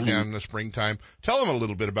going to go down in the springtime. Tell them a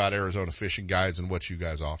little bit about Arizona Fishing Guides and what you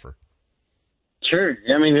guys offer. Sure.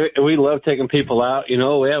 I mean, we love taking people out. We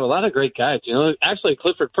have a lot of great guides. Actually,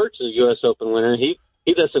 Clifford Perch is a U.S. Open winner. He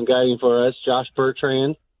does some guiding for us. Josh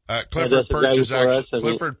Bertrand. Clifford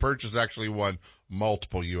Perch has actually won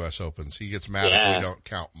multiple U.S. Opens. He gets mad if we don't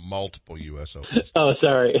count multiple U.S. Opens. Oh,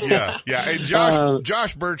 sorry. Yeah. And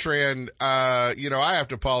Josh Bertrand, I have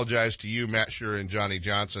to apologize to you, Matt Shure and Johnny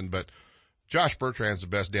Johnson, but Josh Bertrand's the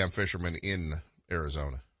best damn fisherman in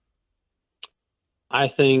Arizona. I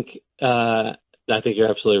think you're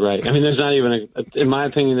absolutely right. I mean, there's not even in my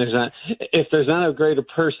opinion, if there's not a greater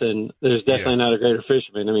person, there's definitely not a greater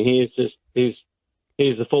fisherman. I mean, he's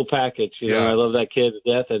the full package. I love that kid to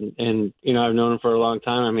death, and I've known him for a long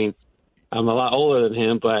time. I mean, I'm a lot older than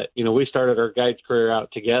him, but we started our guides career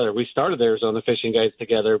out together. We started Arizona Fishing Guides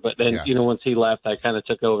together, but then once he left, I kind of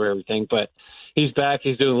took over everything. But he's back.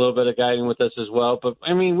 He's doing a little bit of guiding with us as well. But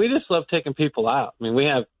I mean, we just love taking people out. I mean,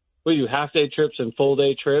 we do half-day trips and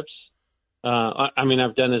full-day trips.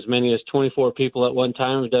 I've done as many as 24 people at one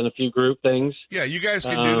time. We've done a few group things. Yeah, you guys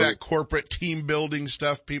can do that corporate team building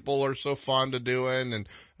stuff people are so fond of doing. And,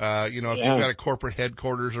 if you've got a corporate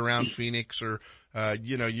headquarters around Phoenix, or,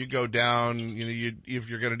 you go down, if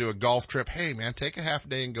you're going to do a golf trip, hey man, take a half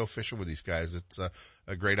day and go fishing with these guys. It's a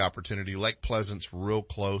great opportunity. Lake Pleasant's real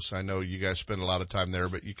close. I know you guys spend a lot of time there,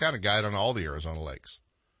 but you kind of guide on all the Arizona lakes.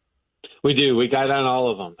 We do. We guide on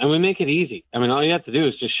all of them, and we make it easy. I mean, all you have to do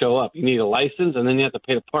is just show up. You need a license, and then you have to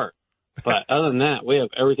pay to park. But other than that, we have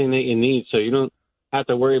everything that you need, so you don't have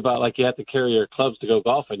to worry about, like, you have to carry your clubs to go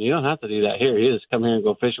golfing. You don't have to do that here. You just come here and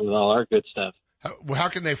go fishing with all our good stuff. How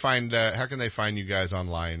can they find you guys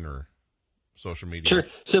online or social media? Sure.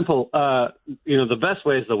 Simple. The best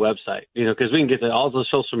way is the website, because we can get to all the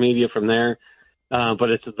social media from there.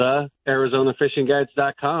 But it's the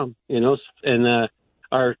ArizonaFishingGuides.com, and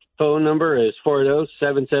our phone number is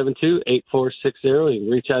 480-772-8460. You can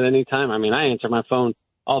reach out anytime. I mean, I answer my phone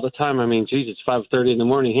all the time. I mean, geez, it's 5:30 in the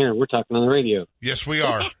morning here, and we're talking on the radio. Yes, we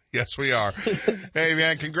are. Yes, we are. Hey,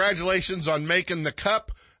 man, congratulations on making the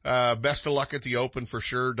Cup. Best of luck at the Open for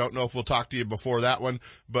sure. Don't know if we'll talk to you before that one,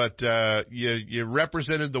 but you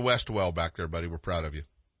represented the West well back there, buddy. We're proud of you.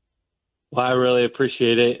 Well, I really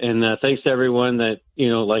appreciate it. And thanks to everyone that,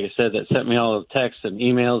 like I said, that sent me all the texts and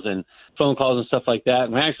emails and phone calls and stuff like that.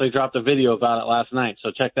 And we actually dropped a video about it last night.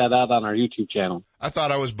 So check that out on our YouTube channel. I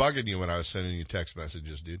thought I was bugging you when I was sending you text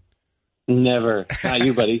messages, dude. Never. Not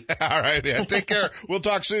you, buddy. All right, man. Take care. We'll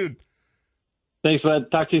talk soon. Thanks,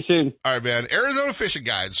 bud. Talk to you soon. All right, man. Arizona Fishing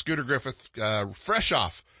Guide, Scooter Griffith, fresh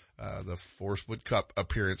off the Forrest Wood Cup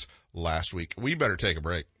appearance last week. We better take a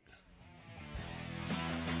break.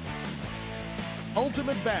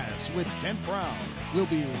 Ultimate Bass with Kent Brown. We'll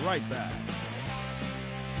be right back.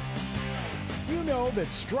 You know that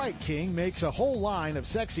Strike King makes a whole line of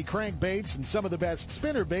sexy crankbaits and some of the best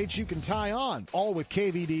spinner baits you can tie on, all with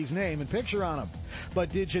KVD's name and picture on them.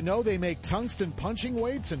 But did you know they make tungsten punching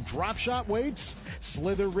weights and drop shot weights?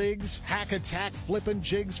 Slither rigs, hack attack flippin'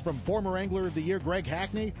 jigs from former Angler of the Year Greg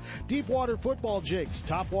Hackney, deep water football jigs,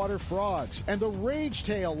 topwater frogs, and the Rage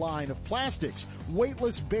Tail line of plastics,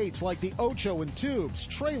 weightless baits like the Ocho and tubes,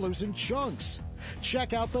 trailers and chunks.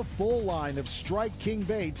 Check out the full line of Strike King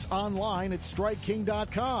baits online at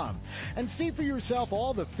StrikeKing.com and see for yourself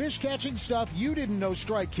all the fish-catching stuff you didn't know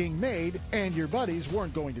Strike King made and your buddies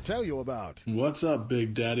weren't going to tell you about. What's up,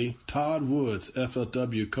 Big Daddy? Todd Woods,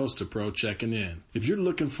 FLW Costa Pro checking in. If you're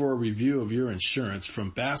looking for a review of your insurance from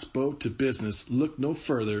bass boat to business, look no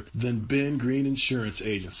further than Ben Green Insurance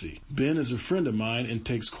Agency. Ben is a friend of mine and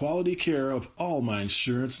takes quality care of all my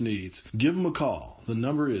insurance needs. Give him a call. The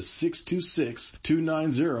number is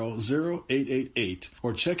 626-290-0888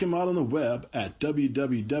 or check him out on the web at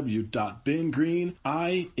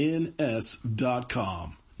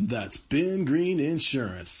www.bengreenins.com. That's Ben Green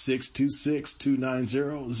Insurance,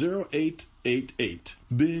 626-290-0888.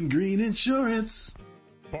 Ben Green Insurance.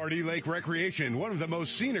 Party Lake Recreation, one of the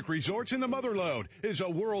most scenic resorts in the Motherlode, is a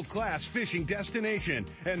world-class fishing destination.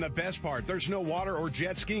 And the best part, there's no water or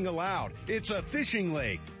jet skiing allowed. It's a fishing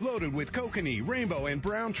lake loaded with kokanee, rainbow, and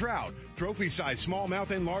brown trout, trophy-sized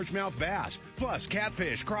smallmouth and largemouth bass, plus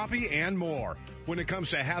catfish, crappie, and more. When it comes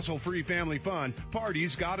to hassle-free family fun,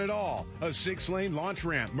 Party's got it all. A 6-lane launch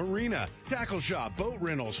ramp, marina, tackle shop, boat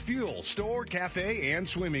rentals, fuel, store, cafe, and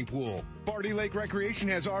swimming pool. Party Lake Recreation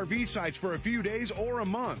has RV sites for a few days or a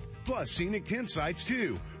month, plus scenic tent sites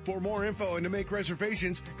too. For more info and to make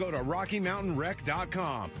reservations, go to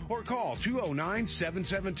RockyMountainRec.com or call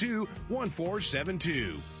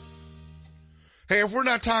 209-772-1472. Hey, if we're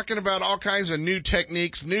not talking about all kinds of new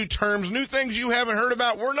techniques, new terms, new things you haven't heard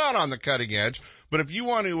about, we're not on the cutting edge. But if you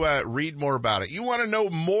want to read more about it, you want to know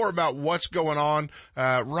more about what's going on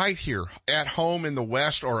right here at home in the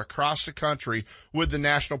West or across the country with the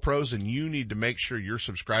national pros, then you need to make sure you're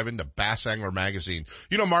subscribing to Bass Angler Magazine.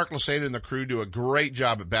 You know, Mark Lasada and the crew do a great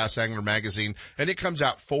job at Bass Angler Magazine, and it comes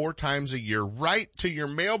out 4 times a year right to your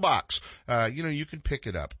mailbox. You can pick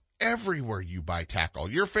it up everywhere you buy tackle.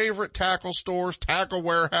 Your favorite tackle stores, Tackle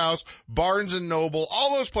Warehouse, Barnes & Noble,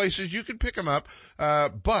 all those places, you can pick them up.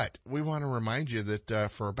 But we want to remind you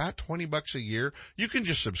that for about $20 a year, you can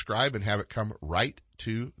just subscribe and have it come right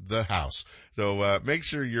to the house. So make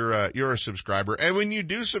sure you're a subscriber. And when you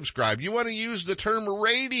do subscribe, you want to use the term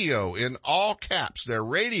radio in all caps. Their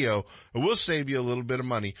radio will save you a little bit of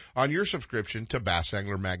money on your subscription to Bass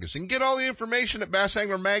Angler Magazine. Get all the information at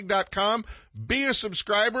bassanglermag.com. Be a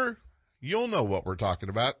subscriber. You'll know what we're talking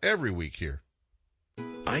about every week here.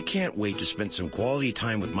 I can't wait to spend some quality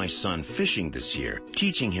time with my son fishing this year,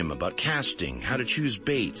 teaching him about casting, how to choose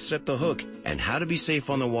bait, set the hook, and how to be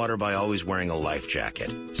safe on the water by always wearing a life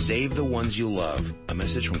jacket. Save the ones you love. A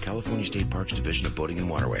message from California State Parks Division of Boating and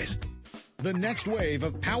Waterways. The next wave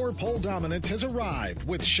of power pole dominance has arrived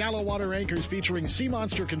with shallow water anchors featuring Sea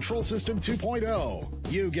Monster Control System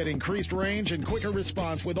 2.0. You get increased range and quicker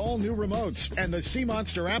response with all new remotes, and the Sea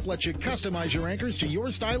Monster app lets you customize your anchors to your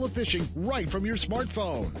style of fishing right from your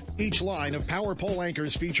smartphone. Each line of power pole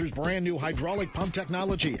anchors features brand new hydraulic pump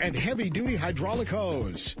technology and heavy-duty hydraulic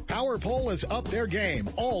hose. Power Pole has upped their game,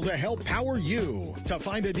 all to help power you. To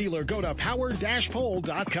find a dealer, go to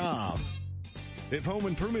power-pole.com. If home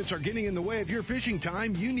improvements are getting in the way of your fishing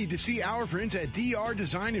time, you need to see our friends at DR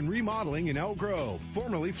Design and Remodeling in Elk Grove.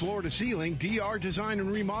 Formerly Floor to Ceiling, DR Design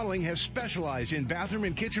and Remodeling has specialized in bathroom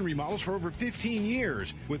and kitchen remodels for over 15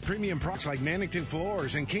 years with premium products like Mannington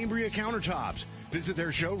floors and Cambria countertops. Visit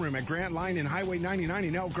their showroom at Grant Line and Highway 99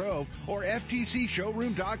 in Elk Grove or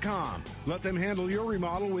ftcshowroom.com. Let them handle your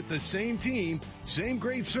remodel with the same team, same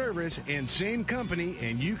great service, and same company,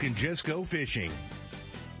 and you can just go fishing.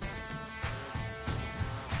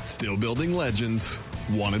 Still building legends,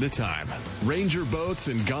 one at a time. Ranger Boats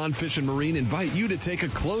and Gone Fishing Marine invite you to take a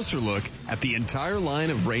closer look at the entire line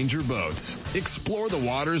of Ranger boats. Explore the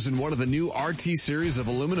waters in one of the new RT series of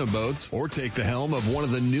aluminum boats, or take the helm of one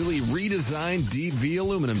of the newly redesigned Deep V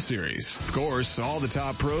aluminum series. Of course, all the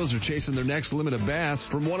top pros are chasing their next limit of bass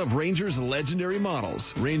from one of Ranger's legendary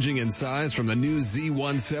models, ranging in size from the new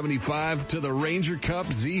Z175 to the Ranger Cup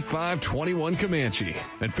Z521 Comanche.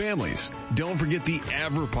 And families, don't forget the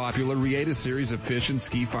ever-popular Rieta series of fish and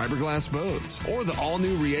ski fiberglass boats, or the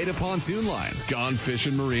all-new Rieta pontoon line, Gone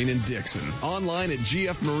Fishing Marine in Dixon, online at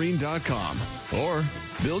gfmarine.com, or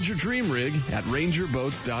build your dream rig at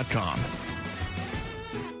rangerboats.com.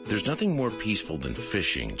 There's nothing more peaceful than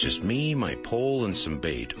fishing. Just me, my pole, and some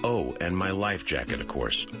bait. Oh, and my life jacket, of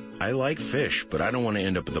course. I like fish, but I don't want to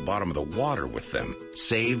end up at the bottom of the water with them.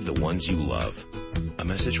 Save the ones you love. A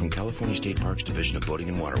message from California State Parks Division of Boating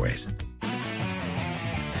and Waterways.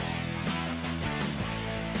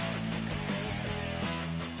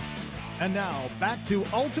 And now back to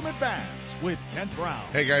Ultimate Bass with Kent Brown.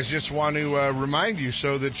 Hey guys, just want to remind you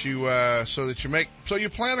so you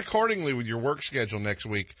plan accordingly with your work schedule next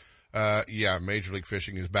week. Major League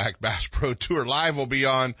Fishing is back. Bass Pro Tour Live will be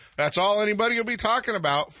on. That's all anybody will be talking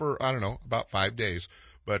about for, about 5 days.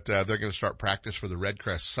 But they're going to start practice for the Red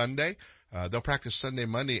Crest Sunday. They'll practice Sunday,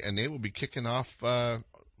 Monday, and they will be kicking off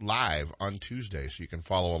live on Tuesday, so you can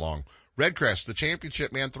follow along. Red Crest, the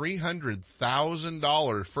championship, man,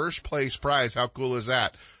 $300,000 first place prize. How cool is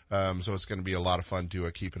that? So it's going to be a lot of fun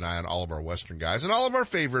to keep an eye on all of our Western guys and all of our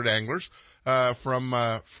favorite anglers from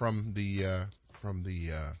the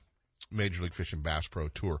Major League Fishing Bass Pro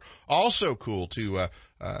Tour. Also cool to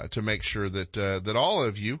make sure that all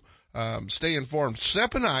of you stay informed.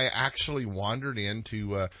 Sepp and I actually wandered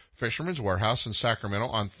into Fisherman's Warehouse in Sacramento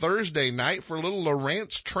on Thursday night for a little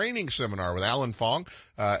Lowrance training seminar with Alan Fong.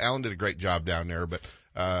 Alan did a great job down there, but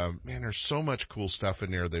man, there's so much cool stuff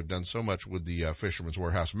in there. They've done so much with the Fisherman's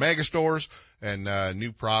Warehouse mega stores and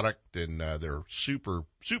new product, and they're super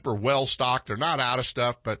well stocked. They're not out of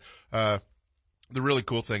stuff, but the really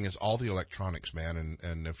cool thing is all the electronics, man.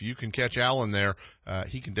 And if you can catch Alan there,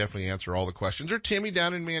 he can definitely answer all the questions. Or Timmy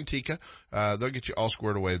down in Manteca. They'll get you all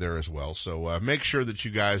squared away there as well. So, make sure that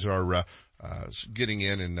you guys are, getting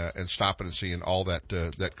in and stopping and seeing all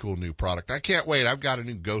that cool new product. I can't wait. I've got a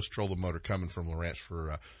new Ghost trolling motor coming from Lowrance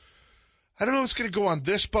for, I don't know if it's going to go on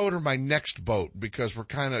this boat or my next boat, because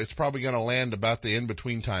it's probably going to land about the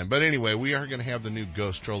in-between time. But anyway, we are going to have the new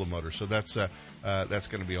Ghost trolling motor. So that's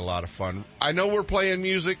going to be a lot of fun. I know we're playing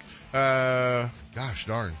music. Gosh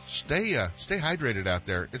darn. Stay hydrated out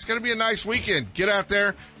there. It's going to be a nice weekend. Get out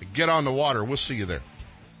there and get on the water. We'll see you there.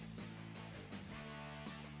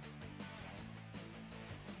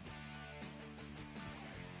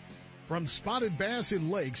 From spotted bass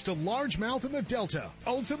in lakes to largemouth in the Delta,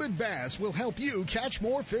 Ultimate Bass will help you catch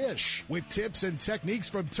more fish. With tips and techniques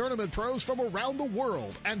from tournament pros from around the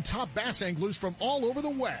world and top bass anglers from all over the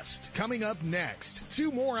West. Coming up next,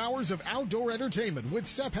 2 more hours of outdoor entertainment with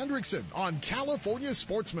Sepp Hendrickson on California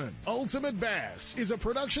Sportsman. Ultimate Bass is a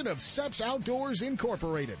production of Sepp's Outdoors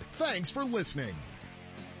Incorporated. Thanks for listening.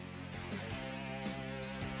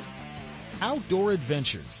 Outdoor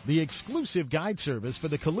Adventures, the exclusive guide service for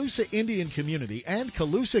the Calusa Indian community and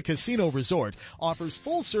Calusa Casino Resort, offers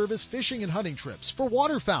full-service fishing and hunting trips for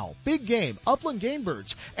waterfowl, big game, upland game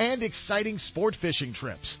birds, and exciting sport fishing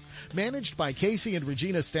trips. Managed by Casey and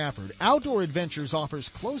Regina Stafford, Outdoor Adventures offers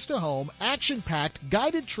close-to-home, action-packed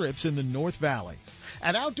guided trips in the North Valley.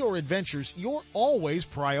 At Outdoor Adventures, you're always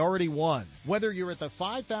priority one. Whether you're at the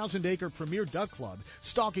 5,000-acre Premier Duck Club,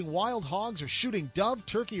 stalking wild hogs, or shooting dove,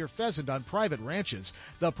 turkey, or pheasant on private ranches,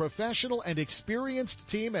 the professional and experienced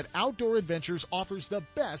team at Outdoor Adventures offers the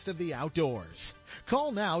best of the outdoors.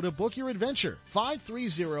 Call now to book your adventure,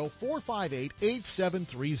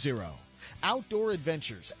 530-458-8730. Outdoor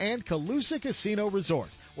Adventures and Calusa Casino Resort,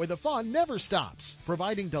 where the fun never stops,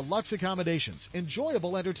 providing deluxe accommodations,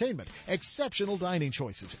 enjoyable entertainment, exceptional dining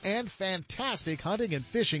choices, and fantastic hunting and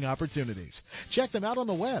fishing opportunities. Check them out on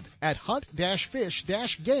the web at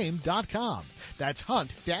hunt-fish-game.com. That's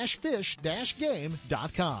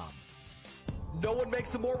hunt-fish-game.com. No one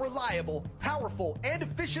makes a more reliable, powerful, and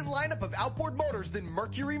efficient lineup of outboard motors than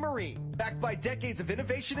Mercury Marine. Backed by decades of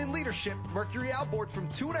innovation and leadership, Mercury outboards from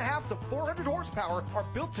 2.5 to 400 horsepower are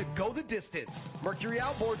built to go the distance. Mercury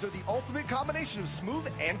outboards are the ultimate combination of smooth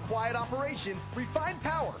and quiet operation, refined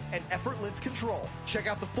power, and effortless control. Check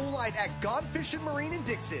out the full line at Gone Fishing Marine in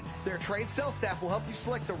Dixon. Their trained sales staff will help you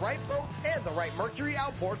select the right boat and the right Mercury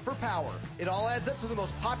outboard for power. It all adds up to the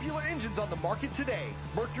most popular engines on the market today.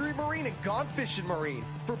 Mercury Marine and Gone Fishing Marine.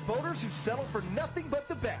 For boaters who settle for nothing but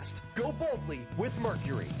the best, go boldly with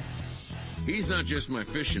Mercury. He's not just my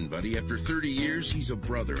fishing buddy. After 30 years, he's a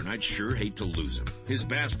brother, and I'd sure hate to lose him. His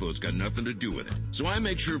bass boat's got nothing to do with it. So I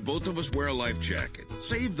make sure both of us wear a life jacket.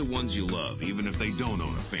 Save the ones you love, even if they don't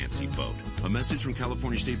own a fancy boat. A message from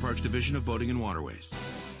California State Parks Division of Boating and Waterways.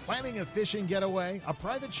 Planning a fishing getaway, a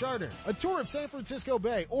private charter, a tour of San Francisco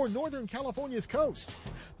Bay, or Northern California's coast?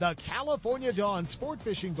 The California Dawn Sport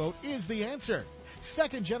Fishing Boat is the answer.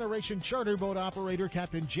 second-generation charter boat operator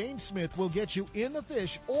Captain James Smith will get you in the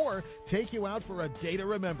fish or take you out for a day to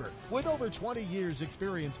remember. With over 20 years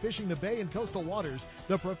experience fishing the bay and coastal waters,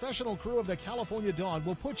 the professional crew of the California Dawn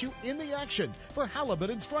will put you in the action for halibut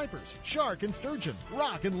and stripers, shark and sturgeon,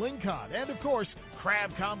 rock and lingcod, and of course,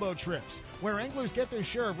 crab combo trips, where anglers get their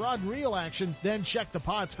share of rod and reel action, then check the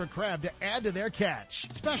pots for crab to add to their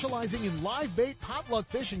catch. Specializing in live bait potluck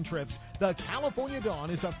fishing trips, the California Dawn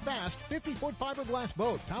is a fast 50-foot fiberglass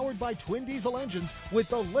boat powered by twin diesel engines with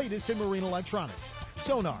the latest in marine electronics.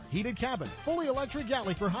 Sonar, heated cabin, fully electric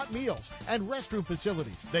galley for hot meals, and restroom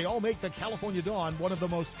facilities. They all make the California Dawn one of the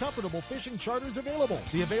most comfortable fishing charters available.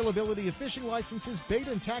 The availability of fishing licenses, bait,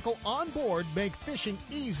 and tackle on board make fishing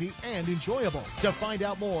easy and enjoyable. To find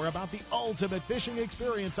out more about the ultimate fishing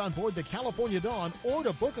experience on board the California Dawn or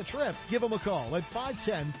to book a trip, give them a call at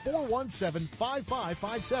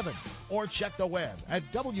 510-417-5557 or check the web at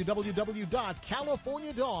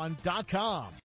www.californiadawn.com.